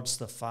towards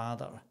the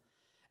Father.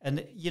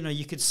 And, you know,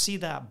 you could see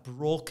that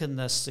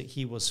brokenness that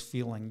he was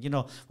feeling. You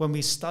know, when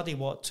we study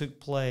what took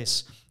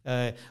place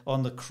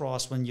on the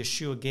cross, when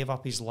Yeshua gave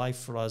up his life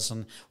for us,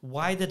 and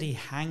why did he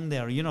hang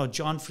there? You know,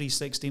 John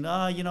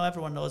 3:16, you know,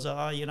 everyone knows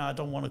it. You know, I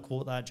don't want to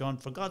quote that, John.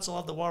 For God so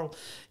loved the world.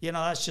 You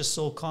know, that's just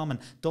so common.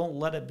 Don't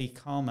let it be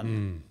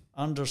common.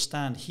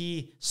 Understand,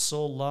 he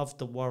so loved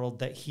the world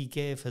that he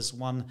gave his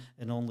one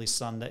and only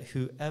Son, that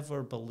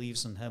whoever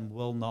believes in him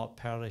will not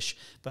perish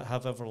but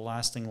have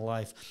everlasting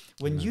life.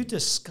 When you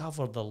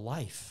discover the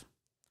life,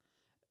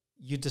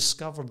 you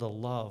discover the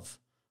love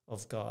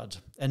of God,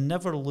 and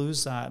never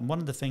lose that. And one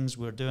of the things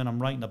we're doing,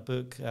 I'm writing a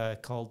book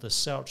called The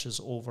Search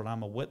is Over,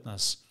 I'm a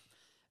Witness.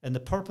 And the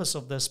purpose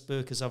of this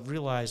book is I've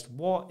realized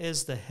what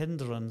is the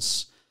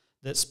hindrance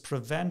that's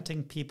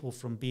preventing people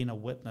from being a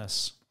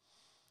witness.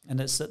 And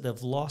it's that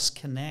they've lost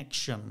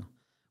connection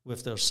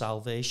with their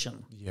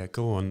salvation. Yeah,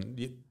 go on.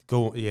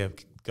 Yeah.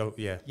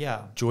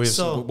 Joy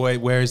of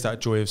where is that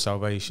joy of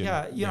salvation?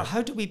 Yeah, you know,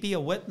 how do we be a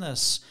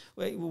witness?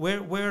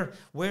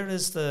 Where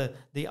is the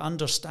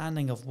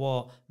understanding of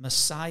what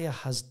Messiah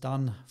has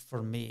done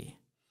for me?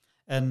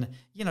 And,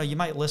 you know, you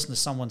might listen to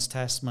someone's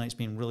testimony. It's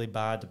been really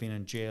bad. They've been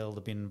in jail.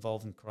 They've been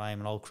involved in crime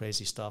and all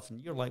crazy stuff.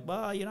 And you're like,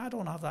 well, you know, I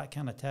don't have that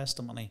kind of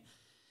testimony.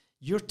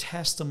 Your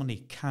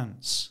testimony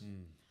counts.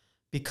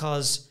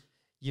 Because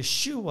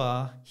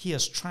Yeshua, he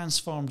has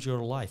transformed your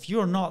life.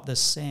 You're not the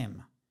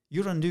same.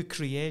 You're a new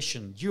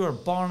creation. You are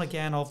born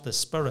again of the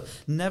Spirit.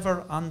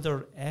 Never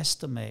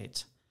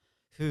underestimate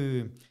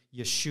who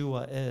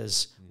Yeshua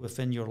is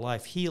within your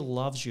life. He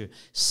loves you.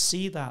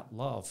 See that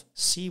love.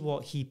 See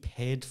what he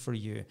paid for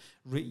you.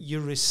 You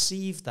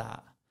receive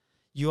that.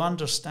 You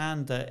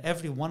understand that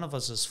every one of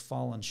us has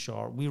fallen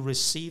short. We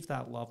receive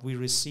that love. We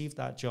receive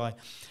that joy.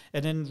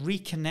 And in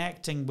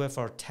reconnecting with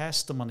our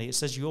testimony, it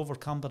says you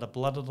overcome by the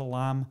blood of the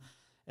Lamb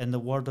and the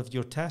word of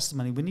your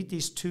testimony. We need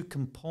these two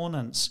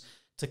components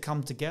to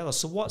come together.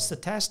 So what's the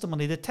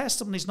testimony? The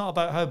testimony is not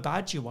about how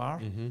bad you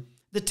are.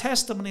 The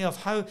testimony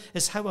of how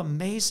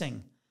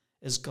amazing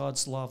is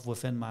God's love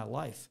within my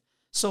life.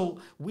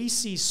 So we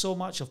see so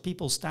much of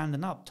people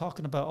standing up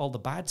talking about all the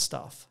bad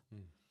stuff.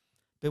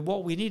 But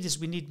what we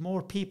need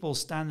more people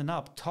standing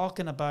up,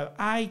 talking about,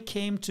 I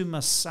came to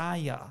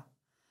Messiah,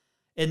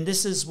 and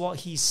this is what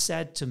he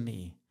said to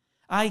me.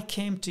 I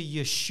came to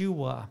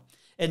Yeshua,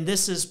 and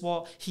this is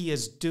what he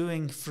is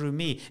doing through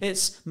me.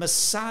 It's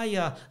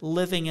Messiah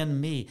living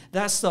in me.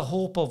 That's the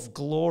hope of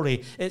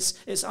glory.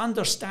 It's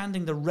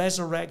understanding the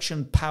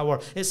resurrection power.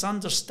 It's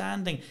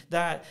understanding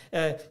that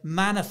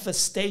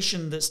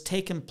manifestation that's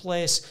taken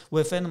place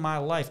within my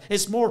life.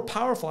 It's more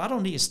powerful. I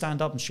don't need to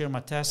stand up and share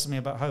my testimony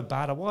about how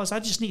bad I was. I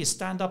just need to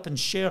stand up and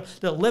share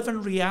the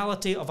living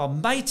reality of a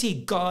mighty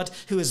God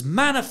who is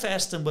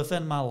manifesting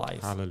within my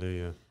life.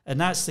 Hallelujah.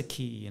 that's the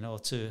key,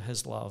 to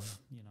his love,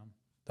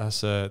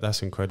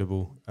 That's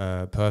incredible,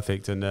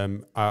 perfect.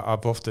 And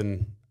I've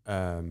often,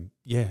 I've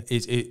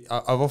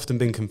often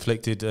been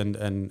conflicted,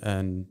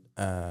 and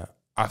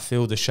I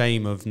feel the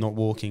shame of not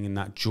walking in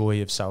that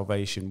joy of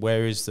salvation.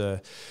 Where is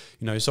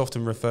it's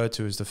often referred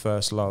to as the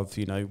first love.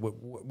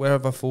 Where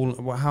have I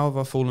fallen? How have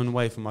I fallen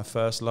away from my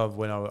first love?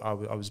 When I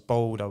was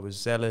bold, I was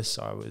zealous,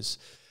 I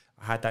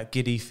had that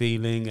giddy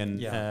feeling,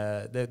 and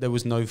there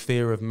was no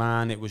fear of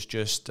man. It was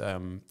just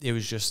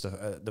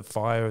the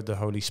fire of the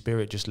Holy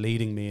Spirit just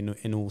leading me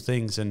in all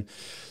things. And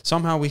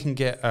somehow we can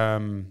get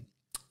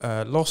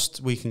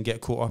lost. We can get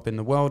caught up in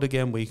the world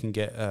again. We can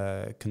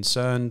get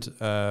concerned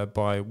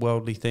by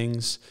worldly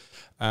things.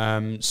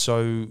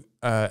 So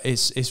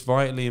it's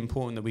vitally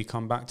important that we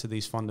come back to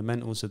these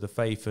fundamentals of the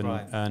faith,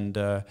 and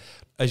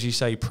as you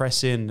say,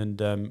 press in.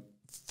 And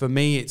for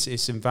me,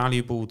 it's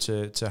invaluable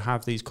to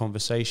have these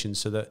conversations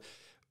so that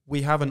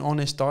we have an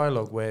honest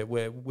dialogue where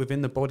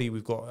within the body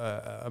we've got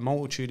a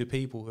multitude of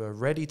people who are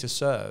ready to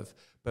serve,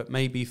 but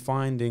maybe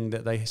finding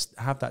that they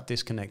have that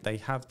disconnect, they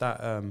have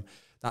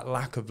that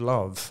lack of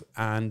love,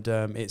 and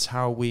it's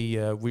how we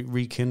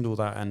rekindle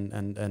that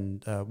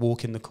and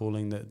walk in the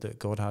calling that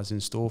God has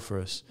in store for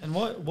us. And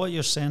what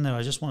you're saying there,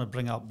 I just want to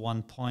bring up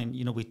one point.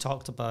 We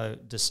talked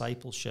about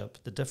discipleship,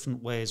 the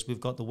different ways. We've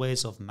got the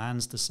ways of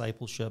man's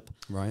discipleship,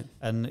 right?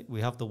 And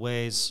we have the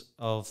ways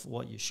of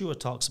what Yeshua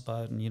talks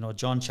about. And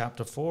John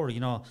chapter 4.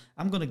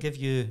 I'm going to give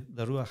you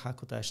the Ruach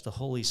HaKodesh, the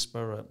Holy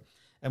Spirit.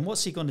 And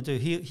what's he going to do?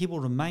 He will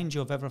remind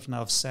you of everything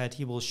I've said.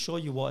 He will show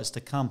you what is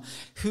to come.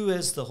 Who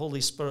is the Holy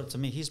Spirit to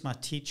me? He's my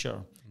teacher.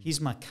 He's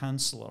my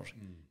counselor.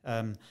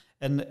 And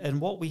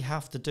what we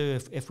have to do,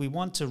 if we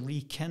want to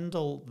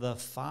rekindle the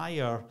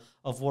fire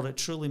of what it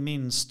truly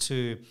means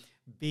to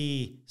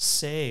be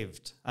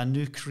saved, a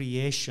new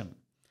creation.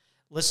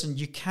 Listen,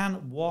 you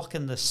can't walk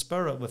in the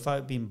Spirit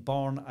without being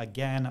born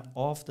again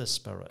of the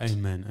Spirit.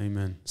 Amen,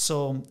 amen.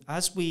 So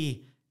as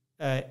we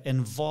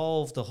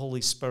involve the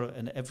Holy Spirit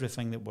in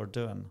everything that we're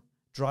doing,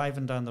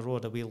 driving down the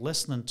road, are we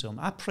listening to him?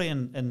 I pray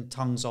in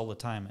tongues all the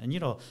time. And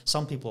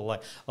some people are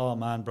like, oh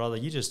man, brother,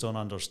 you just don't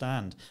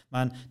understand.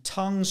 Man,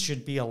 tongues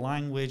should be a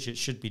language. It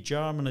should be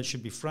German. It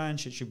should be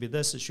French. It should be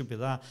this. It should be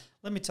that.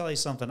 Let me tell you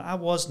something. I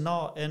was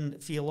not in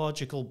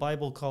theological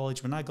Bible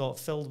college when I got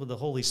filled with the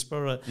Holy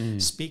Spirit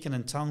speaking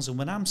in tongues. And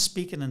when I'm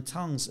speaking in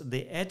tongues,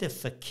 the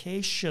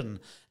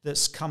edification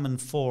that's coming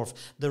forth,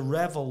 the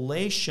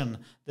revelation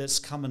that's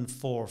coming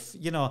forth.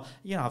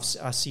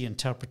 I see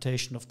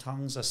interpretation of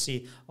tongues. I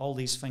see all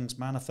these things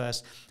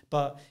manifest.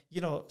 But,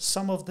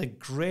 some of the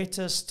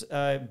greatest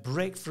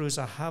breakthroughs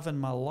I have in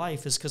my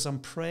life is because I'm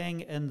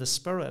praying in the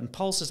Spirit. And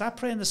Paul says, I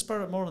pray in the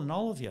Spirit more than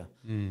all of you.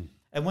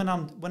 And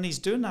when he's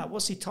doing that,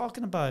 what's he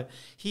talking about?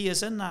 He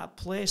is in that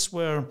place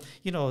where,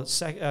 1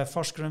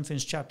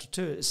 Corinthians chapter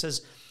 2, it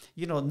says,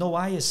 no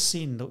eye has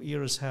seen, no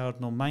ear has heard,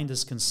 no mind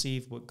has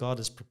conceived what God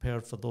has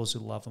prepared for those who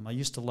love him. I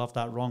used to love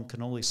that Ron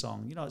Canoli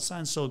song. It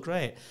sounds so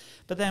great.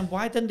 But then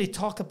why didn't he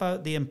talk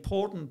about the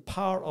important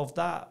part of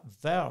that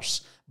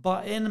verse?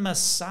 But in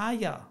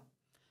Messiah,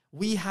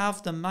 we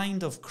have the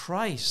mind of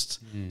Christ.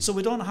 So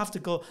we don't have to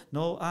go,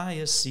 no eye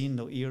has seen,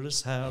 no ear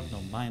has heard,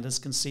 no mind has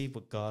conceived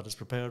what God has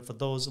prepared for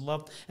those who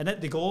love. And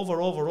they go over.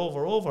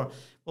 Well,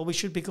 we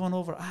should be going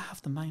over, I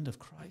have the mind of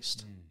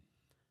Christ.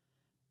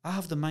 I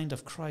have the mind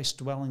of Christ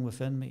dwelling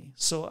within me.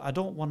 So I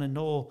don't want to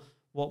know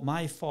what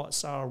my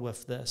thoughts are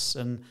with this.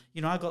 And,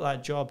 I got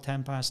that job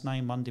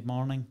 9:10 Monday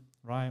morning,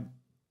 right?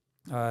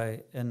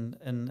 In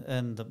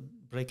the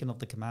breaking of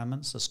the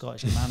commandments, the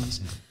Scottish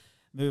commandments,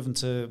 moving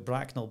to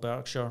Bracknell,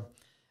 Berkshire.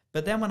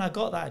 But then when I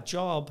got that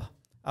job,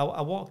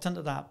 I walked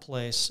into that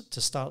place to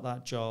start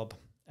that job.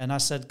 And I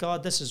said,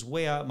 God, this is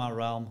way out of my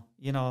realm.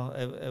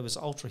 It was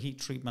ultra heat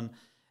treatment.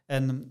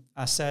 And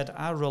I said,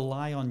 I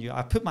rely on you.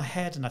 I put my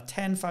head in a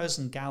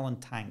 10,000-gallon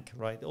tank,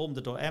 right? They opened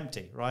the door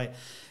empty, right?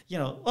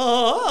 I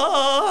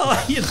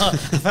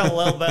felt a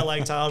little bit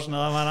like Tarzan.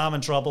 I'm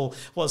in trouble.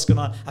 What's going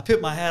on? I put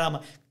my head, I'm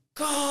like,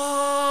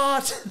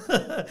 God,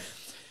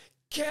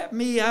 get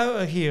me out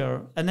of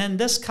here. And then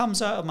this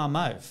comes out of my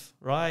mouth,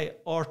 right?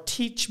 Or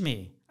teach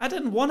me. I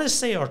didn't want to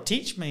say or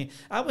teach me.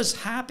 I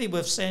was happy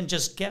with saying,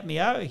 just get me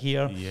out of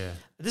here. Yeah.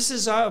 This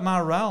is out of my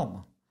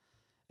realm.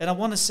 And I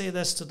want to say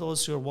this to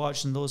those who are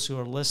watching, those who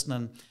are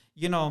listening.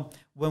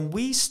 When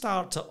we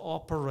start to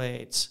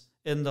operate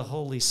in the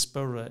Holy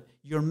Spirit,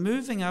 you're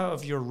moving out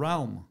of your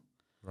realm.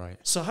 Right.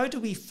 So how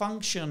do we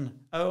function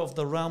out of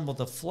the realm of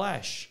the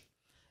flesh?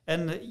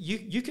 And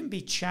you can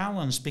be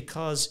challenged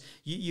because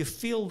you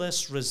feel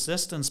this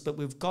resistance, but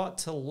we've got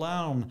to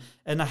learn.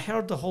 And I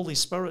heard the Holy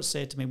Spirit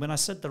say to me, when I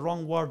said the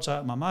wrong words out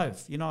of my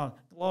mouth,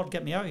 Lord,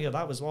 get me out of here.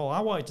 That was all I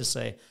wanted to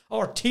say.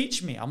 Or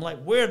teach me. I'm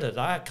like, where did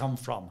I come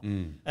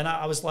from? And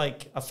I was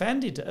like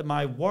offended at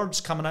my words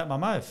coming out of my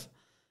mouth.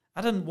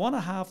 I didn't want to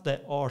have the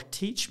or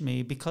teach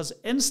me because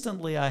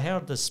instantly I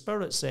heard the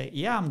Spirit say,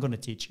 yeah, I'm going to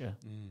teach you.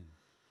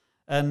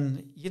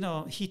 And,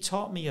 he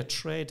taught me a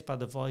trade by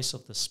the voice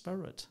of the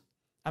Spirit.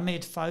 I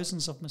made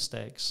thousands of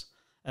mistakes.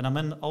 And I'm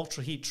in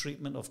ultra heat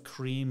treatment of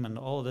cream and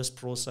all of this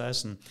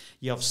process. And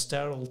you have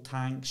sterile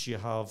tanks, you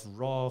have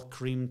raw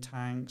cream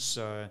tanks.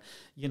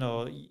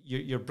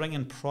 You're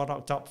bringing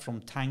product up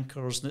from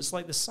tankers. And it's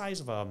like the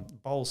size of a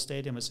ball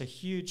stadium. It's a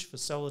huge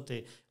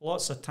facility.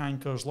 Lots of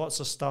tankers, lots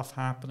of stuff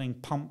happening,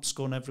 pumps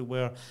going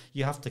everywhere.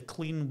 You have to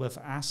clean with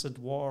acid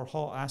water,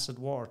 hot acid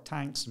water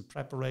tanks in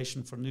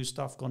preparation for new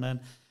stuff going in.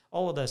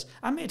 All of this.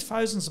 I made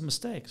thousands of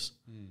mistakes.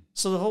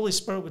 So the Holy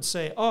Spirit would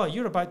say, oh,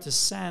 you're about to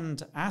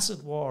send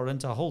acid water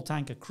into a whole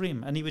tank of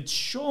cream. And he would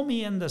show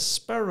me in the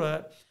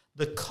Spirit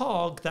the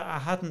cog that I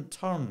hadn't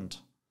turned.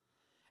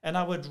 And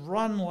I would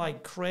run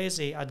like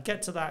crazy. I'd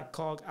get to that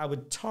cog. I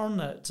would turn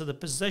it to the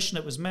position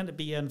it was meant to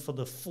be in for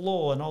the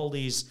flow and all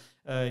these,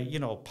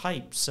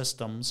 pipe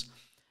systems.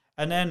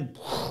 And then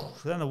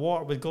the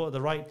water would go to the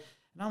right.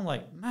 And I'm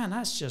like, man,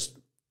 that's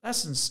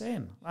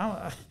insane.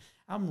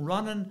 I'm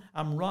running,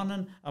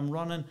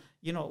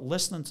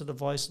 listening to the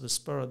voice of the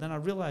Spirit. Then I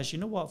realized, you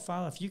know what,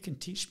 Father, if you can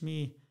teach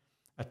me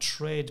a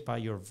trade by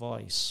your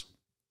voice,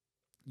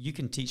 you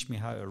can teach me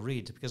how to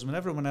read. Because when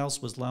everyone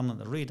else was learning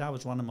to read, I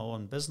was running my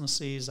own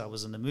businesses. I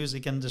was in the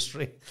music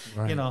industry,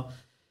 right.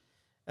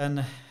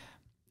 And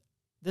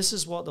this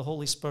is what the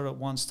Holy Spirit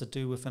wants to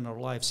do within our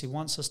lives. He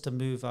wants us to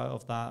move out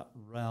of that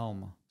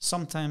realm.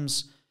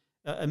 Sometimes...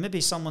 and maybe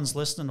someone's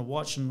listening or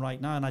watching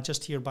right now, and I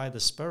just hear by the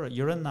Spirit,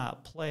 you're in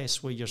that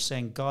place where you're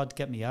saying, God,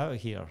 get me out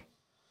of here.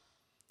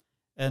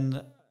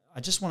 And I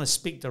just want to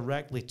speak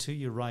directly to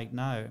you right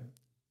now.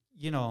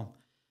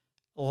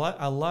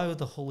 Allow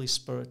the Holy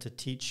Spirit to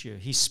teach you.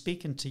 He's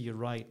speaking to you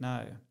right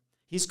now.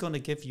 He's going to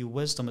give you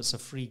wisdom. It's a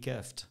free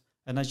gift.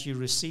 And as you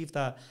receive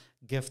that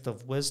gift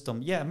of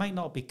wisdom, it might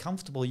not be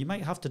comfortable. You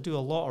might have to do a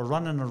lot of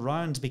running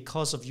around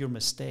because of your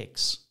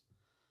mistakes.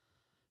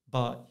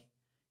 But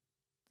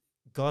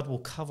God will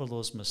cover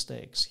those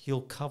mistakes.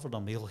 He'll cover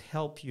them. He'll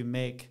help you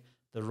make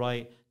the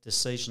right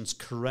decisions,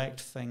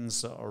 correct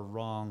things that are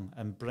wrong,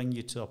 and bring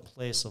you to a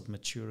place of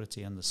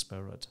maturity in the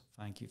Spirit.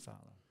 Thank you,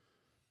 Father.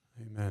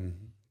 Amen.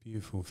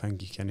 Beautiful.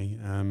 Thank you, Kenny.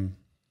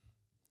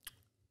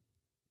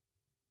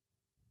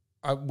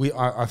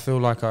 I feel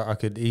like I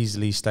could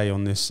easily stay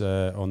on this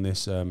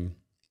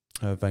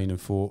vein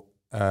of thought.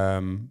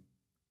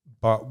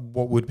 But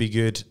what would be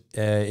good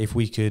if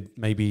we could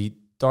maybe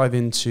dive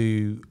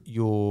into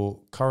your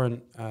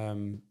current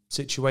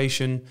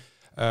situation,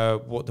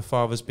 what the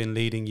Father's been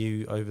leading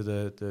you over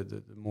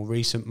the more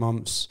recent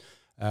months,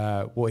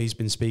 what he's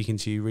been speaking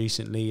to you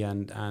recently,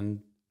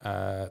 and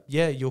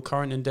your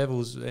current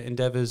endeavors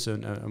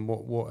and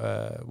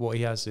what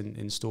he has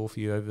in store for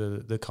you over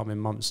the coming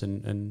months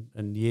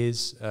and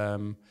years.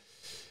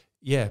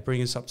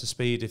 Bring us up to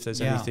speed if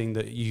there's anything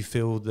that you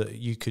feel that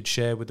you could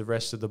share with the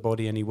rest of the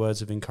body, any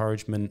words of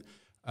encouragement.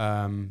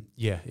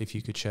 If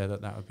you could share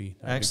that would be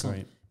excellent.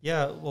 Be great.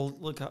 Yeah, well,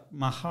 look,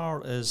 my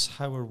heart is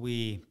how are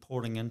we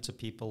pouring into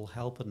people,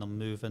 helping them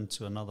move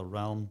into another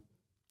realm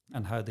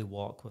and how they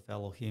walk with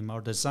Elohim. Our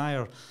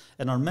desire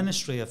in our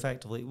ministry,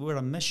 effectively, we're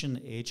a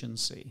mission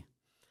agency,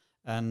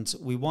 and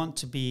we want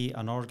to be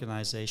an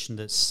organization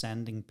that's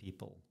sending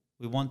people.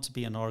 We want to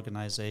be an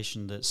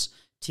organization that's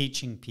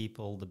teaching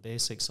people the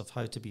basics of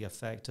how to be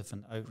effective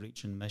in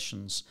outreach and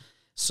missions.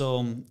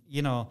 So,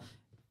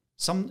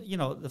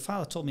 the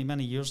Father told me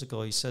many years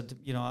ago, he said,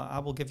 I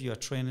will give you a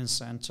training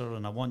center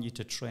and I want you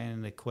to train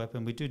and equip.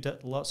 And we do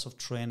lots of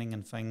training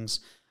and things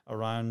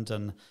around.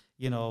 And,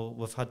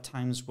 we've had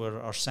times where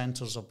our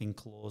centers have been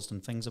closed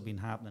and things have been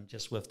happening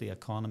just with the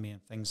economy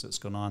and things that's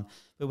going on.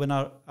 But when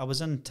I was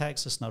in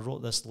Texas and I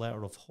wrote this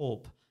letter of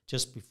hope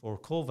just before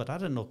COVID, I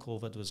didn't know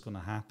COVID was going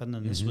to happen.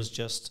 And this was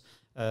just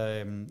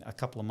a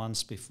couple of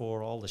months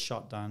before all the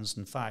shutdowns.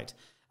 In fact,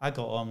 I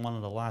got on one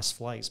of the last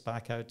flights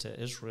back out to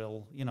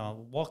Israel,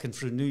 walking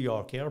through New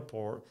York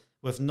airport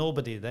with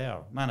nobody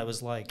there. Man, it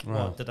was like,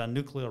 what, did a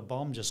nuclear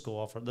bomb just go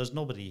off? There's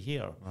nobody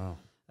here. Wow.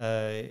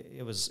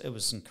 It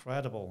was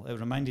incredible. It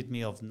reminded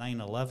me of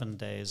 9/11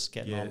 days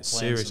getting on planes.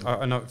 Serious.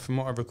 I know, from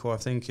what I recall, I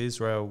think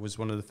Israel was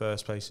one of the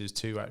first places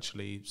to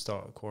actually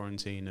start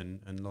quarantine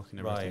and locking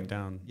everything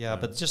down. Yeah,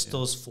 but just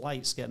those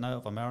flights getting out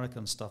of America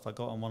and stuff, I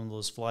got on one of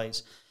those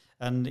flights.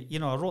 And,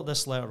 I wrote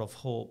this letter of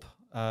hope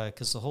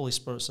because the Holy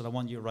Spirit said, I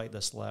want you to write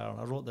this letter.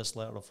 I wrote this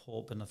letter of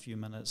hope in a few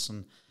minutes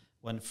and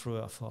went through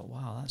it. I thought,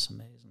 wow, that's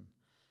amazing.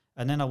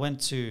 And then I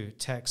went to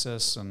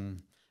Texas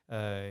and,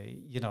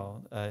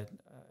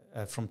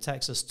 from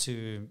Texas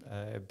to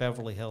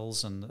Beverly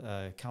Hills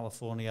and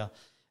California.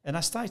 And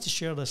I started to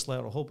share this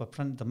letter of hope. I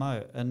printed them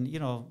out and,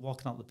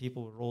 walking up the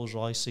people with Rolls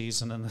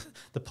Royces and in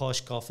the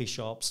posh coffee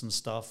shops and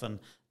stuff and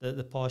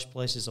the posh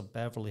places of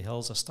Beverly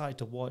Hills, I started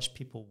to watch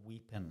people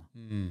weeping,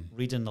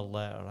 reading the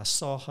letter. I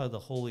saw how the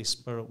Holy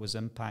Spirit was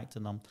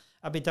impacting them.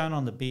 I'd be down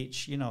on the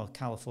beach,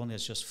 California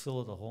is just full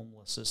of the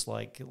homeless. It's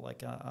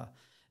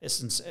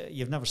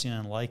you've never seen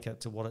anything like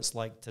it, to what it's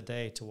like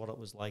today, to what it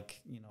was like,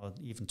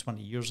 even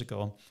 20 years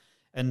ago.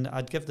 And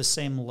I'd give the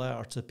same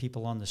letter to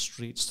people on the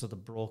streets, to the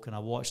broken. I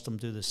watched them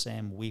do the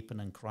same, weeping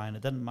and crying.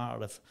 It didn't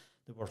matter if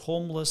they were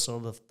homeless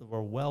or if they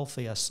were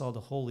wealthy. I saw the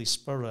Holy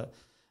Spirit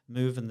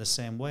move in the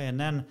same way. And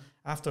then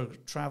after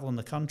traveling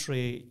the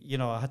country, you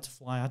know, I had to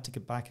fly, I had to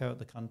get back out of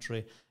the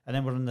country. And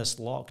then we're in this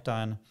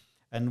lockdown.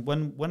 And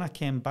when I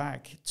came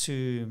back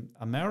to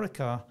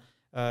America,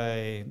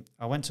 I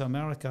went to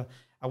America.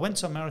 I went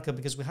to America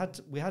because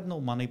we had no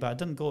money, but I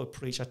didn't go to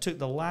preach. I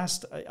took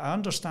I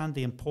understand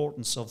the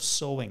importance of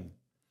sowing.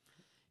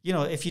 You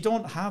know, if you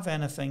don't have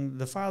anything,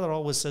 the Father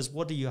always says,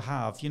 what do you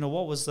have? You know,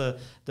 what was the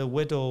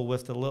widow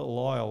with the little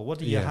oil? What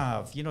do you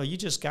have? You know, you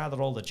just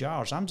gather all the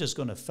jars. I'm just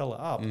going to fill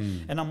it up.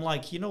 And I'm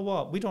like, you know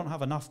what? We don't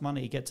have enough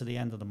money to get to the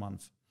end of the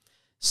month.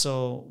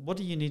 So what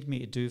do you need me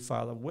to do,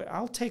 Father?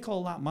 I'll take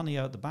all that money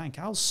out of the bank.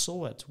 I'll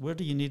sow it. Where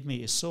do you need me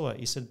to sow it?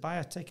 He said, buy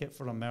a ticket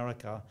for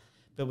America.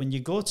 But when you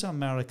go to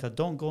America,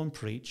 don't go and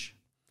preach.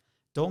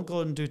 Don't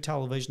go and do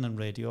television and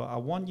radio. I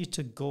want you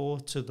to go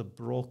to the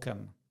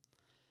broken.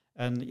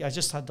 And I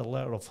just had the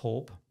letter of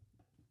hope.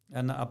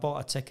 And I bought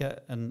a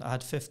ticket, and I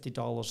had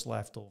 $50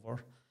 left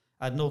over.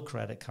 I had no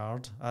credit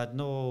card. I had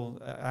no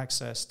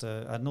access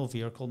to, I had no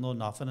vehicle, no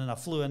nothing. And I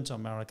flew into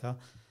America.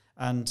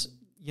 And,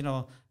 you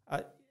know,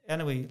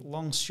 anyway,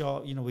 long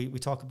shot, you know, we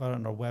talk about it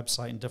on our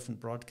website and different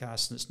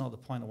broadcasts, and it's not the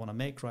point I want to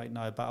make right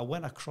now, but I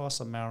went across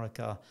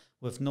America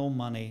with no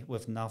money,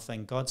 with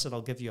nothing. God said,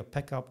 I'll give you a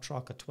pickup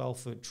truck, a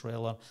 12-foot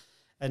trailer.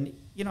 And,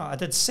 you know, I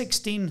did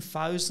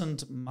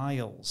 16,000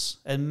 miles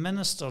and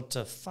ministered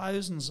to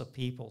thousands of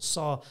people,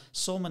 saw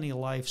so many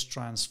lives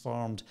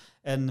transformed.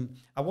 And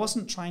I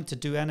wasn't trying to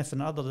do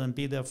anything other than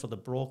be there for the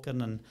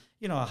broken. And,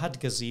 you know, I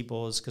had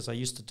gazebos because I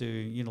used to do,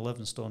 you know,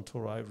 Livingstone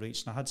Tour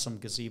Outreach. And I had some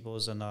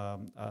gazebos in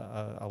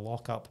a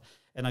lockup.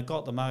 And I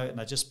got them out and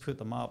I just put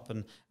them up.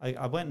 And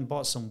I went and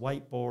bought some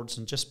whiteboards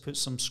and just put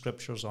some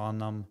scriptures on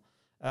them.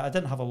 I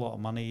didn't have a lot of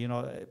money. You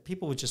know,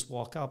 people would just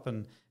walk up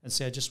and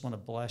say, I just want to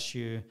bless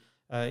you.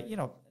 You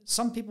know,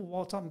 some people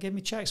walked up and gave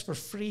me checks for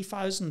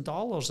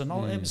 $3,000 and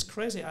all. It was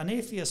crazy. An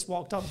atheist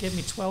walked up and gave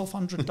me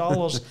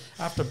 $1,200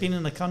 after being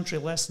in the country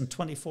less than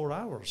 24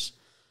 hours.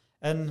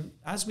 And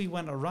as we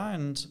went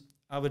around,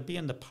 I would be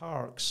in the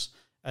parks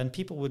and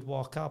people would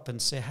walk up and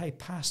say, hey,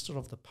 pastor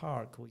of the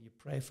park, will you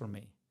pray for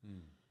me?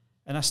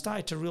 And I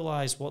started to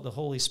realize what the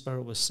Holy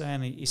Spirit was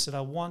saying. He said,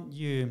 I want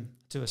you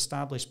to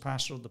establish,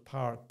 pastor of the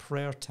park,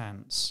 prayer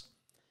tents.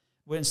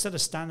 Where instead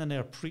of standing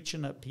there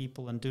preaching at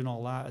people and doing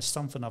all that, it's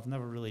something I've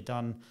never really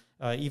done,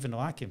 even though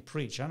I can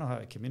preach. I know how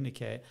to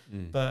communicate.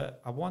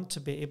 But I want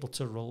to be able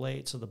to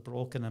relate to the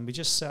broken. And we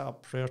just set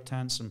up prayer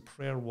tents and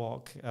prayer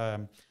walk,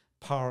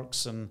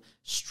 parks and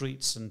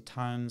streets and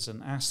towns,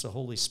 and ask the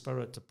Holy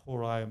Spirit to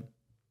pour out.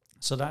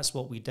 So that's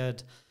what we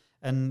did.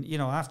 And, you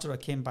know, after I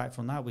came back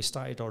from that, we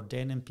started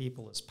ordaining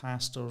people as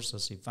pastors,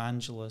 as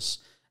evangelists,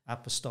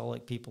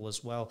 apostolic people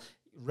as well,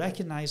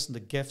 recognizing the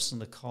gifts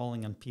and the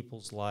calling in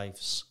people's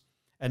lives.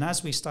 And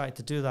as we started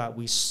to do that,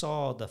 we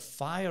saw the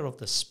fire of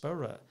the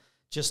Spirit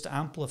just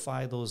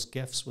amplify those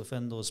gifts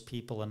within those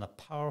people in a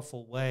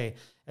powerful way.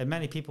 And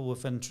many people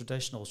within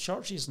traditional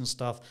churches and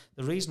stuff,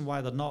 the reason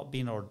why they're not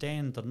being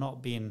ordained, they're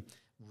not being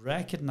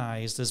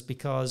recognized is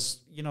because,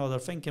 you know, they're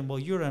thinking, well,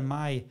 you're in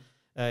my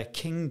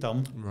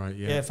kingdom. Right,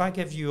 yeah. If I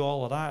give you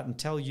all of that and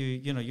tell you,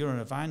 you know, you're an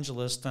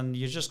evangelist, then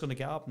you're just going to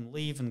get up and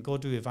leave and go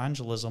do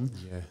evangelism.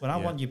 When I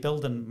want you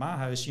building my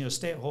house, you know,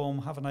 stay at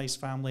home, have a nice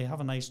family, have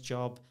a nice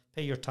job,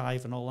 pay your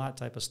tithe and all that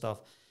type of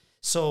stuff.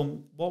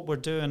 So what we're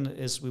doing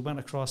is we went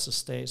across the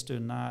States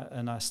doing that,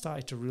 and I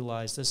started to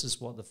realize this is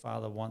what the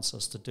Father wants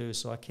us to do.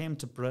 So I came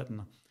to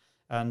Britain,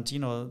 and, you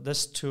know,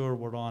 this tour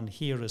we're on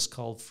here is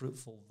called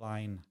Fruitful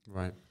Vine.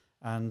 Right.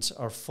 And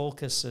our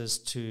focus is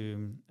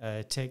to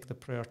take the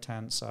prayer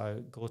tents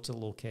out, go to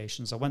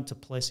locations. I went to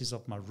places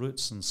of my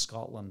roots in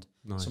Scotland,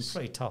 some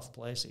pretty tough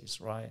places,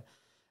 right?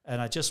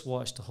 And I just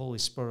watched the Holy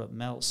Spirit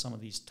melt some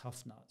of these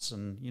tough nuts,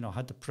 and, you know,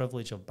 had the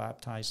privilege of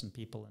baptizing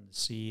people in the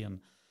sea, and,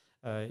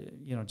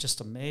 you know,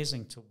 just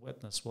amazing to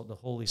witness what the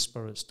Holy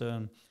Spirit's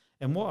doing.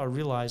 And what I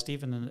realized,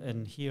 even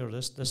in here,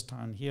 this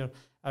town here,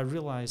 I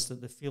realized that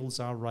the fields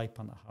are ripe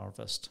on the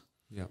harvest.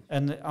 Yeah.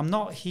 And I'm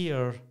not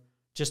here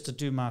just to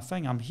do my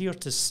thing. I'm here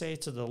to say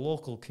to the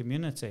local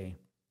community,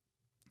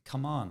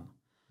 come on,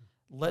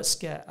 let's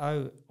get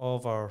out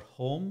of our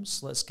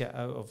homes, let's get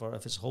out of our,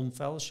 if it's home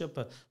fellowship,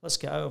 but let's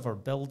get out of our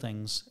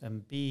buildings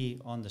and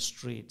be on the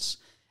streets.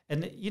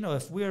 And, you know,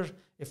 if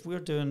we're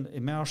doing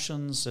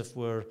immersions, if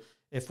we're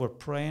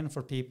praying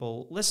for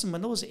people, listen,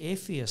 when those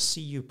atheists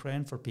see you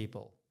praying for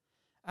people,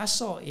 I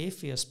saw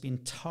atheists being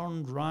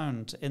turned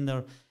round in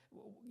their,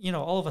 you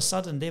know, all of a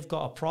sudden they've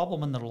got a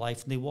problem in their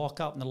life and they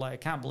walk up and they're like, I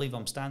can't believe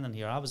I'm standing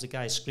here. I was the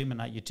guy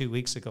screaming at you 2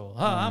 weeks ago.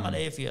 I'm an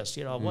atheist,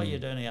 you know, what are you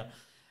doing here?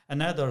 And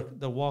now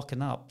they're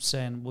walking up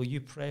saying, will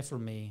you pray for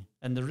me?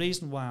 And the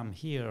reason why I'm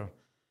here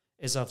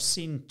is I've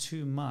seen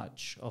too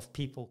much of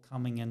people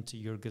coming into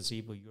your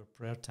gazebo, your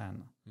prayer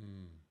tent.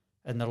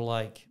 And they're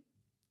like,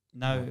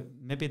 now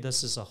maybe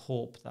this is a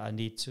hope that I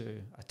need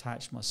to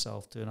attach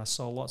myself to. And I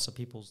saw lots of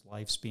people's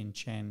lives being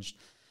changed.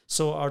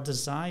 So our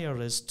desire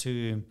is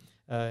to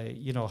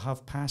you know,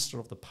 have Pastor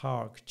of the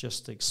Park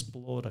just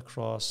explode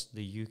across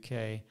the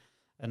UK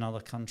and other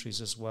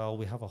countries as well.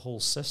 We have a whole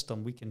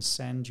system. We can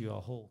send you a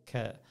whole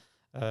kit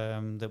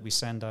that we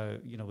send out.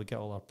 We get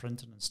all our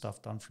printing and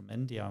stuff done from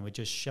India, and we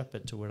just ship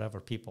it to wherever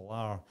people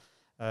are.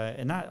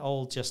 And that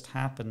all just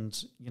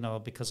happened,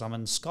 because I'm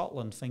in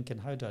Scotland thinking,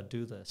 how do I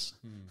do this?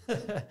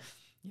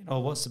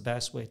 What's the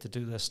best way to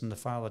do this? And the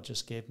Father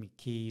just gave me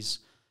keys.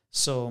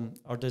 So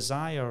our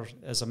desire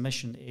as a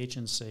mission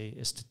agency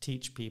is to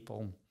teach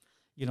people,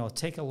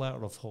 take a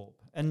letter of hope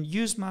and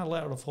use my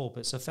letter of hope.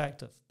 It's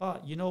effective.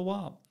 But you know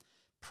what?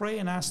 Pray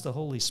and ask the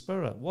Holy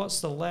Spirit, what's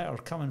the letter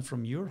coming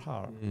from your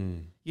heart?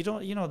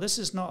 This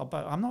is not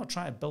about, I'm not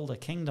trying to build a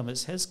kingdom.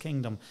 It's His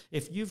kingdom.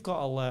 If you've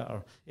got a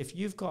letter, if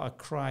you've got a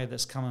cry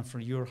that's coming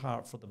from your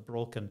heart for the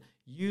broken,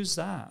 use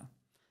that.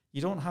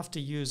 You don't have to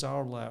use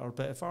our letter,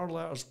 but if our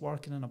letter's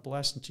working in a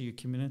blessing to your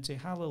community,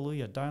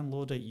 hallelujah,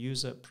 download it,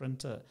 use it,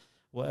 print it,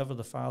 whatever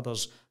the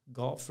Father's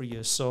got for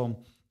you. So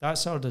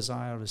that's our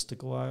desire, is to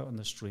go out on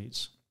the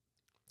streets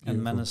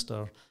and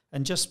minister.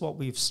 And just what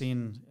we've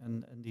seen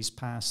in these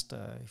past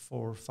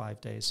 4 or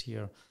 5 days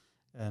here.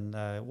 And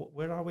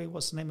where are we?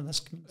 What's the name of this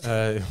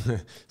community?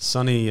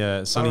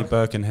 Sunny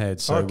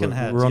Birkenhead. So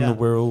Birkenhead, we're on the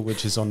Wirral,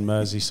 which is on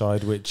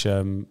Merseyside, which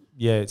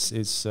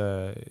it's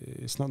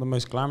not the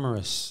most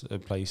glamorous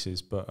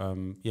places, but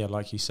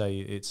like you say,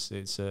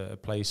 it's a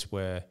place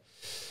where,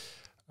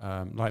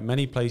 like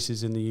many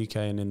places in the UK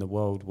and in the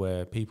world,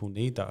 where people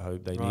need that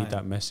hope, they need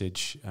that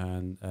message,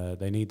 and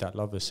they need that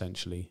love,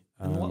 essentially.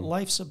 And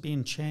lives are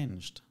being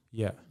changed.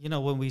 Yeah.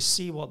 When we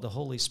see what the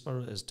Holy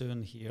Spirit is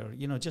doing here,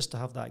 just to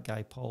have that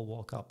guy Paul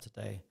walk up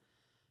today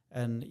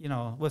and,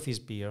 with his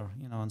beer,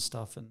 and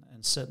stuff, and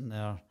sitting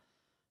there,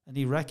 and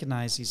he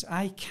recognizes,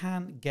 I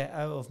can't get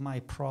out of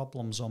my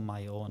problems on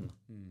my own.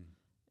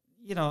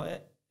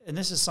 And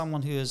this is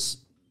someone who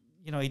is,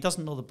 he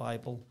doesn't know the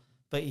Bible,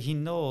 but he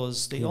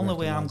knows the only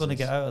way I'm going to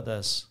get out of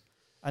this,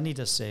 I need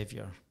a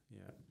Savior.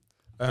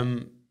 Yeah.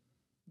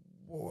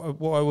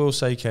 What I will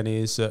say, Kenny,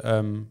 is that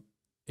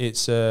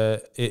it's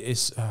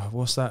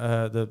what's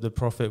that? The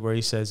prophet where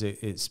he says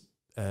it's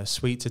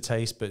sweet to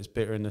taste, but it's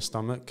bitter in the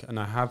stomach. And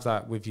I have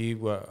that with you,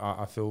 where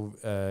I feel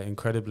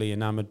incredibly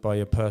enamored by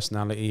your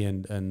personality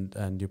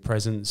and your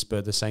presence, but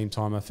at the same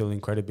time, I feel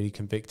incredibly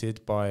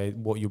convicted by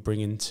what you're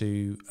bringing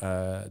to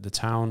the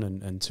town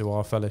and to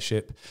our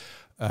fellowship.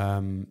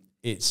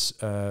 It's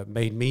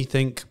made me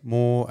think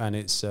more, and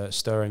it's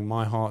stirring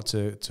my heart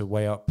to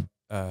weigh up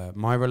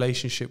my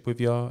relationship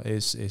with you.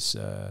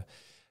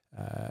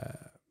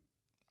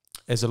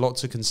 There's a lot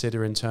to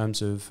consider in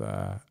terms of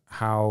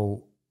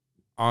how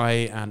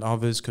I and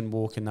others can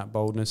walk in that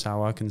boldness,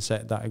 how I can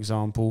set that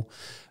example.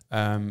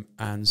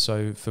 And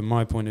so from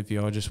my point of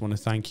view, I just want to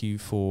thank you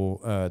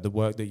for the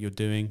work that you're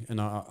doing. And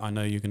I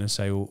know you're going to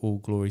say all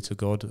glory to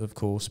God, of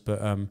course,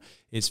 but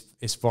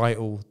it's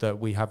vital that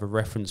we have a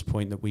reference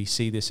point, that we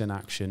see this in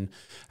action,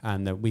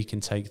 and that we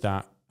can take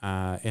that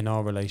in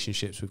our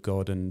relationships with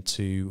God, and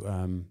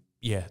to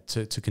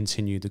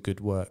continue the good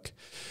work.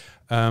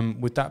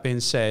 With that being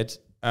said,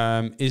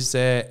 is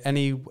there a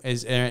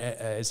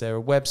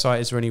website?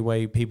 Is there any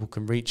way people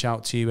can reach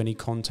out to you? Any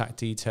contact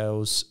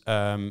details?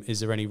 Is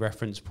there any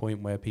reference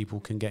point where people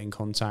can get in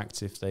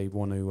contact if they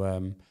want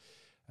to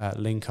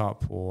link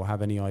up or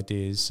have any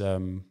ideas?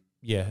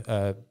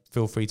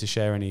 Feel free to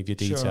share any of your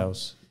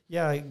details. Sure.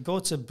 Yeah, go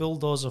to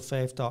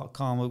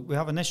bulldozerfaith.com. We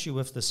have an issue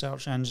with the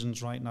search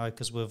engines right now,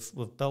 because we've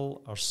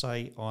built our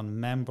site on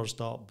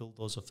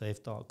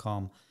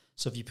members.bulldozerfaith.com.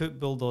 So if you put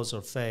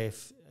Bulldozer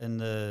Faith in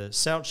the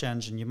search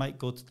engine, you might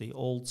go to the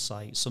old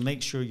site. So make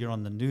sure you're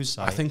on the new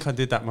site. I think I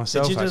did that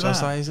myself. Did you do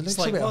that? I was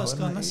like, what's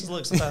going on? This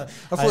looks like I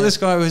thought this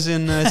guy was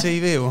in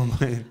TV at one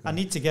point. I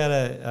need to get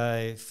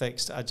it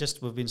fixed.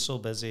 We've been so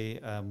busy.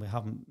 We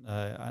haven't.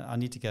 I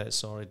need to get it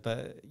sorted.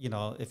 But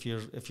if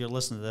you're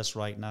listening to this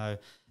right now,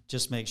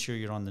 just make sure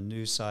you're on the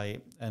new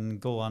site and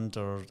go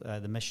under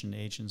the mission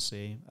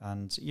agency.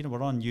 And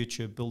we're on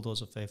YouTube,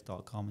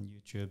 bulldozerfaith.com on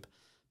YouTube.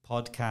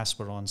 Podcasts,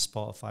 we're on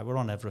Spotify, we're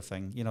on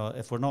everything.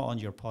 If we're not on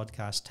your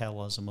podcast, tell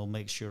us, and we'll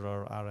make sure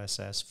our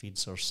RSS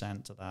feeds are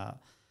sent to that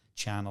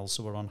channel.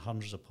 So we're on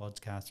hundreds of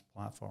podcast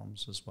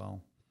platforms as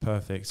well.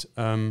 Perfect.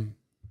 All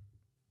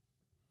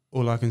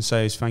I can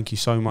say is thank you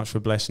so much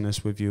for blessing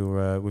us with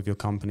your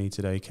company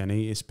today,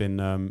 Kenny. It's been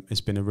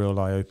a real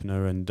eye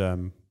opener, and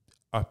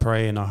I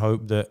pray and I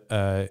hope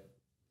that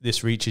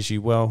this reaches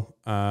you well.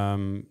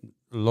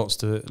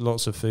 Lots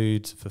of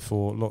food for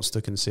thought, lots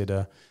to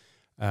consider.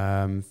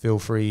 Feel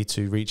free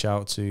to reach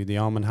out to the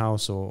Almond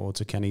House or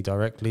to Kenny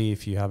directly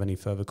if you have any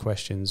further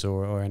questions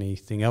or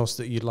anything else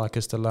that you'd like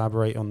us to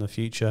elaborate on in the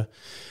future.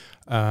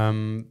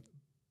 From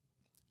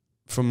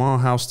our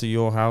house to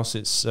your house,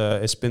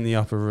 it's been the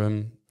upper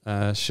room.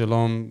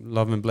 Shalom,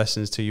 love and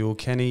blessings to you all.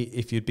 Kenny,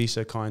 if you'd be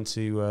so kind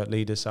to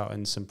lead us out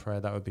in some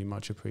prayer, that would be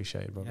much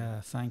appreciated, brother. Yeah,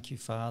 thank you,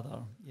 Father.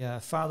 Yeah,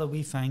 Father,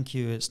 we thank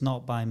you. It's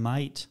not by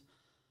might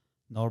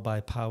nor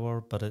by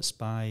power, but it's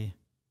by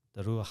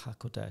the Ruach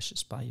HaKodesh,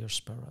 it's by your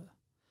Spirit.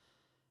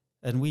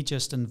 And we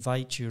just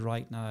invite you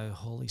right now,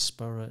 Holy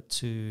Spirit,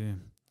 to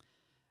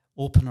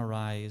open our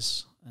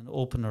eyes and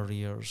open our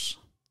ears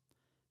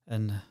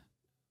and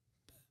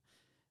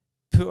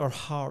put our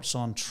hearts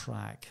on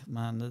track,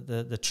 man,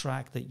 the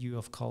track that you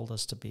have called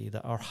us to be,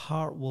 that our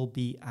heart will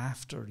be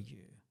after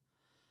you.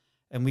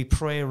 And we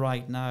pray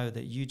right now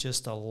that you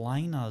just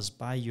align us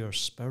by your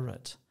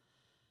Spirit,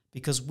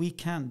 because we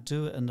can't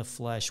do it in the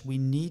flesh. We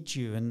need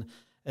you.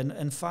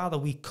 And Father,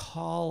 we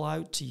call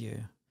out to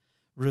you.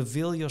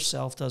 Reveal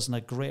yourself to us in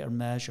a greater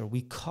measure.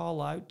 We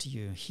call out to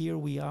you. Here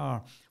we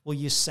are. Will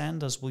you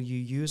send us? Will you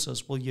use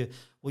us? Will you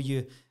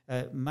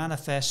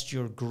manifest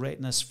your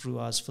greatness through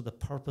us for the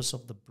purpose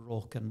of the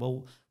broken?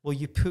 Will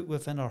you put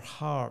within our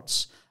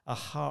hearts a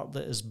heart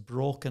that is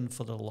broken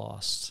for the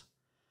lost?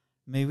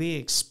 May we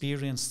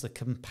experience the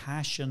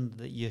compassion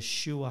that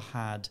Yeshua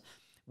had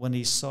when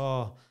he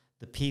saw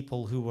the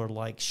people who were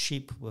like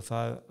sheep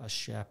without a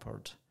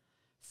shepherd.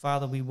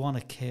 Father, we want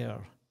to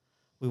care.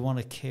 We want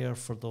to care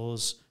for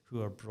those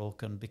who are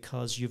broken,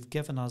 because you've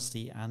given us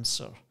the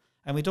answer.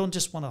 And we don't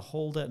just want to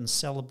hold it and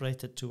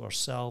celebrate it to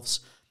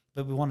ourselves,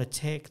 but we want to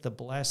take the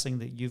blessing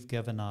that you've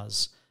given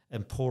us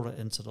and pour it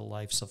into the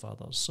lives of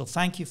others. So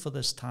thank you for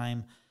this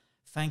time.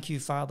 Thank you,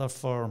 Father,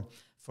 for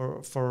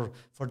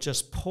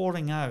just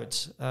pouring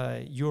out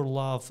your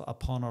love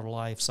upon our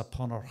lives,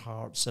 upon our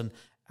hearts, and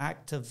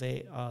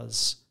activate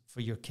us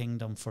for your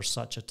kingdom for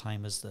such a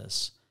time as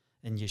this.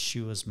 In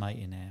Yeshua's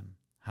mighty name.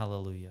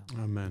 Hallelujah.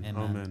 Amen.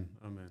 Amen.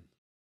 Amen.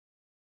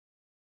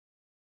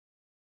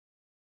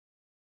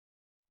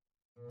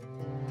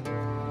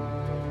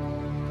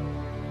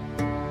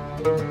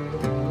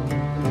 Amen.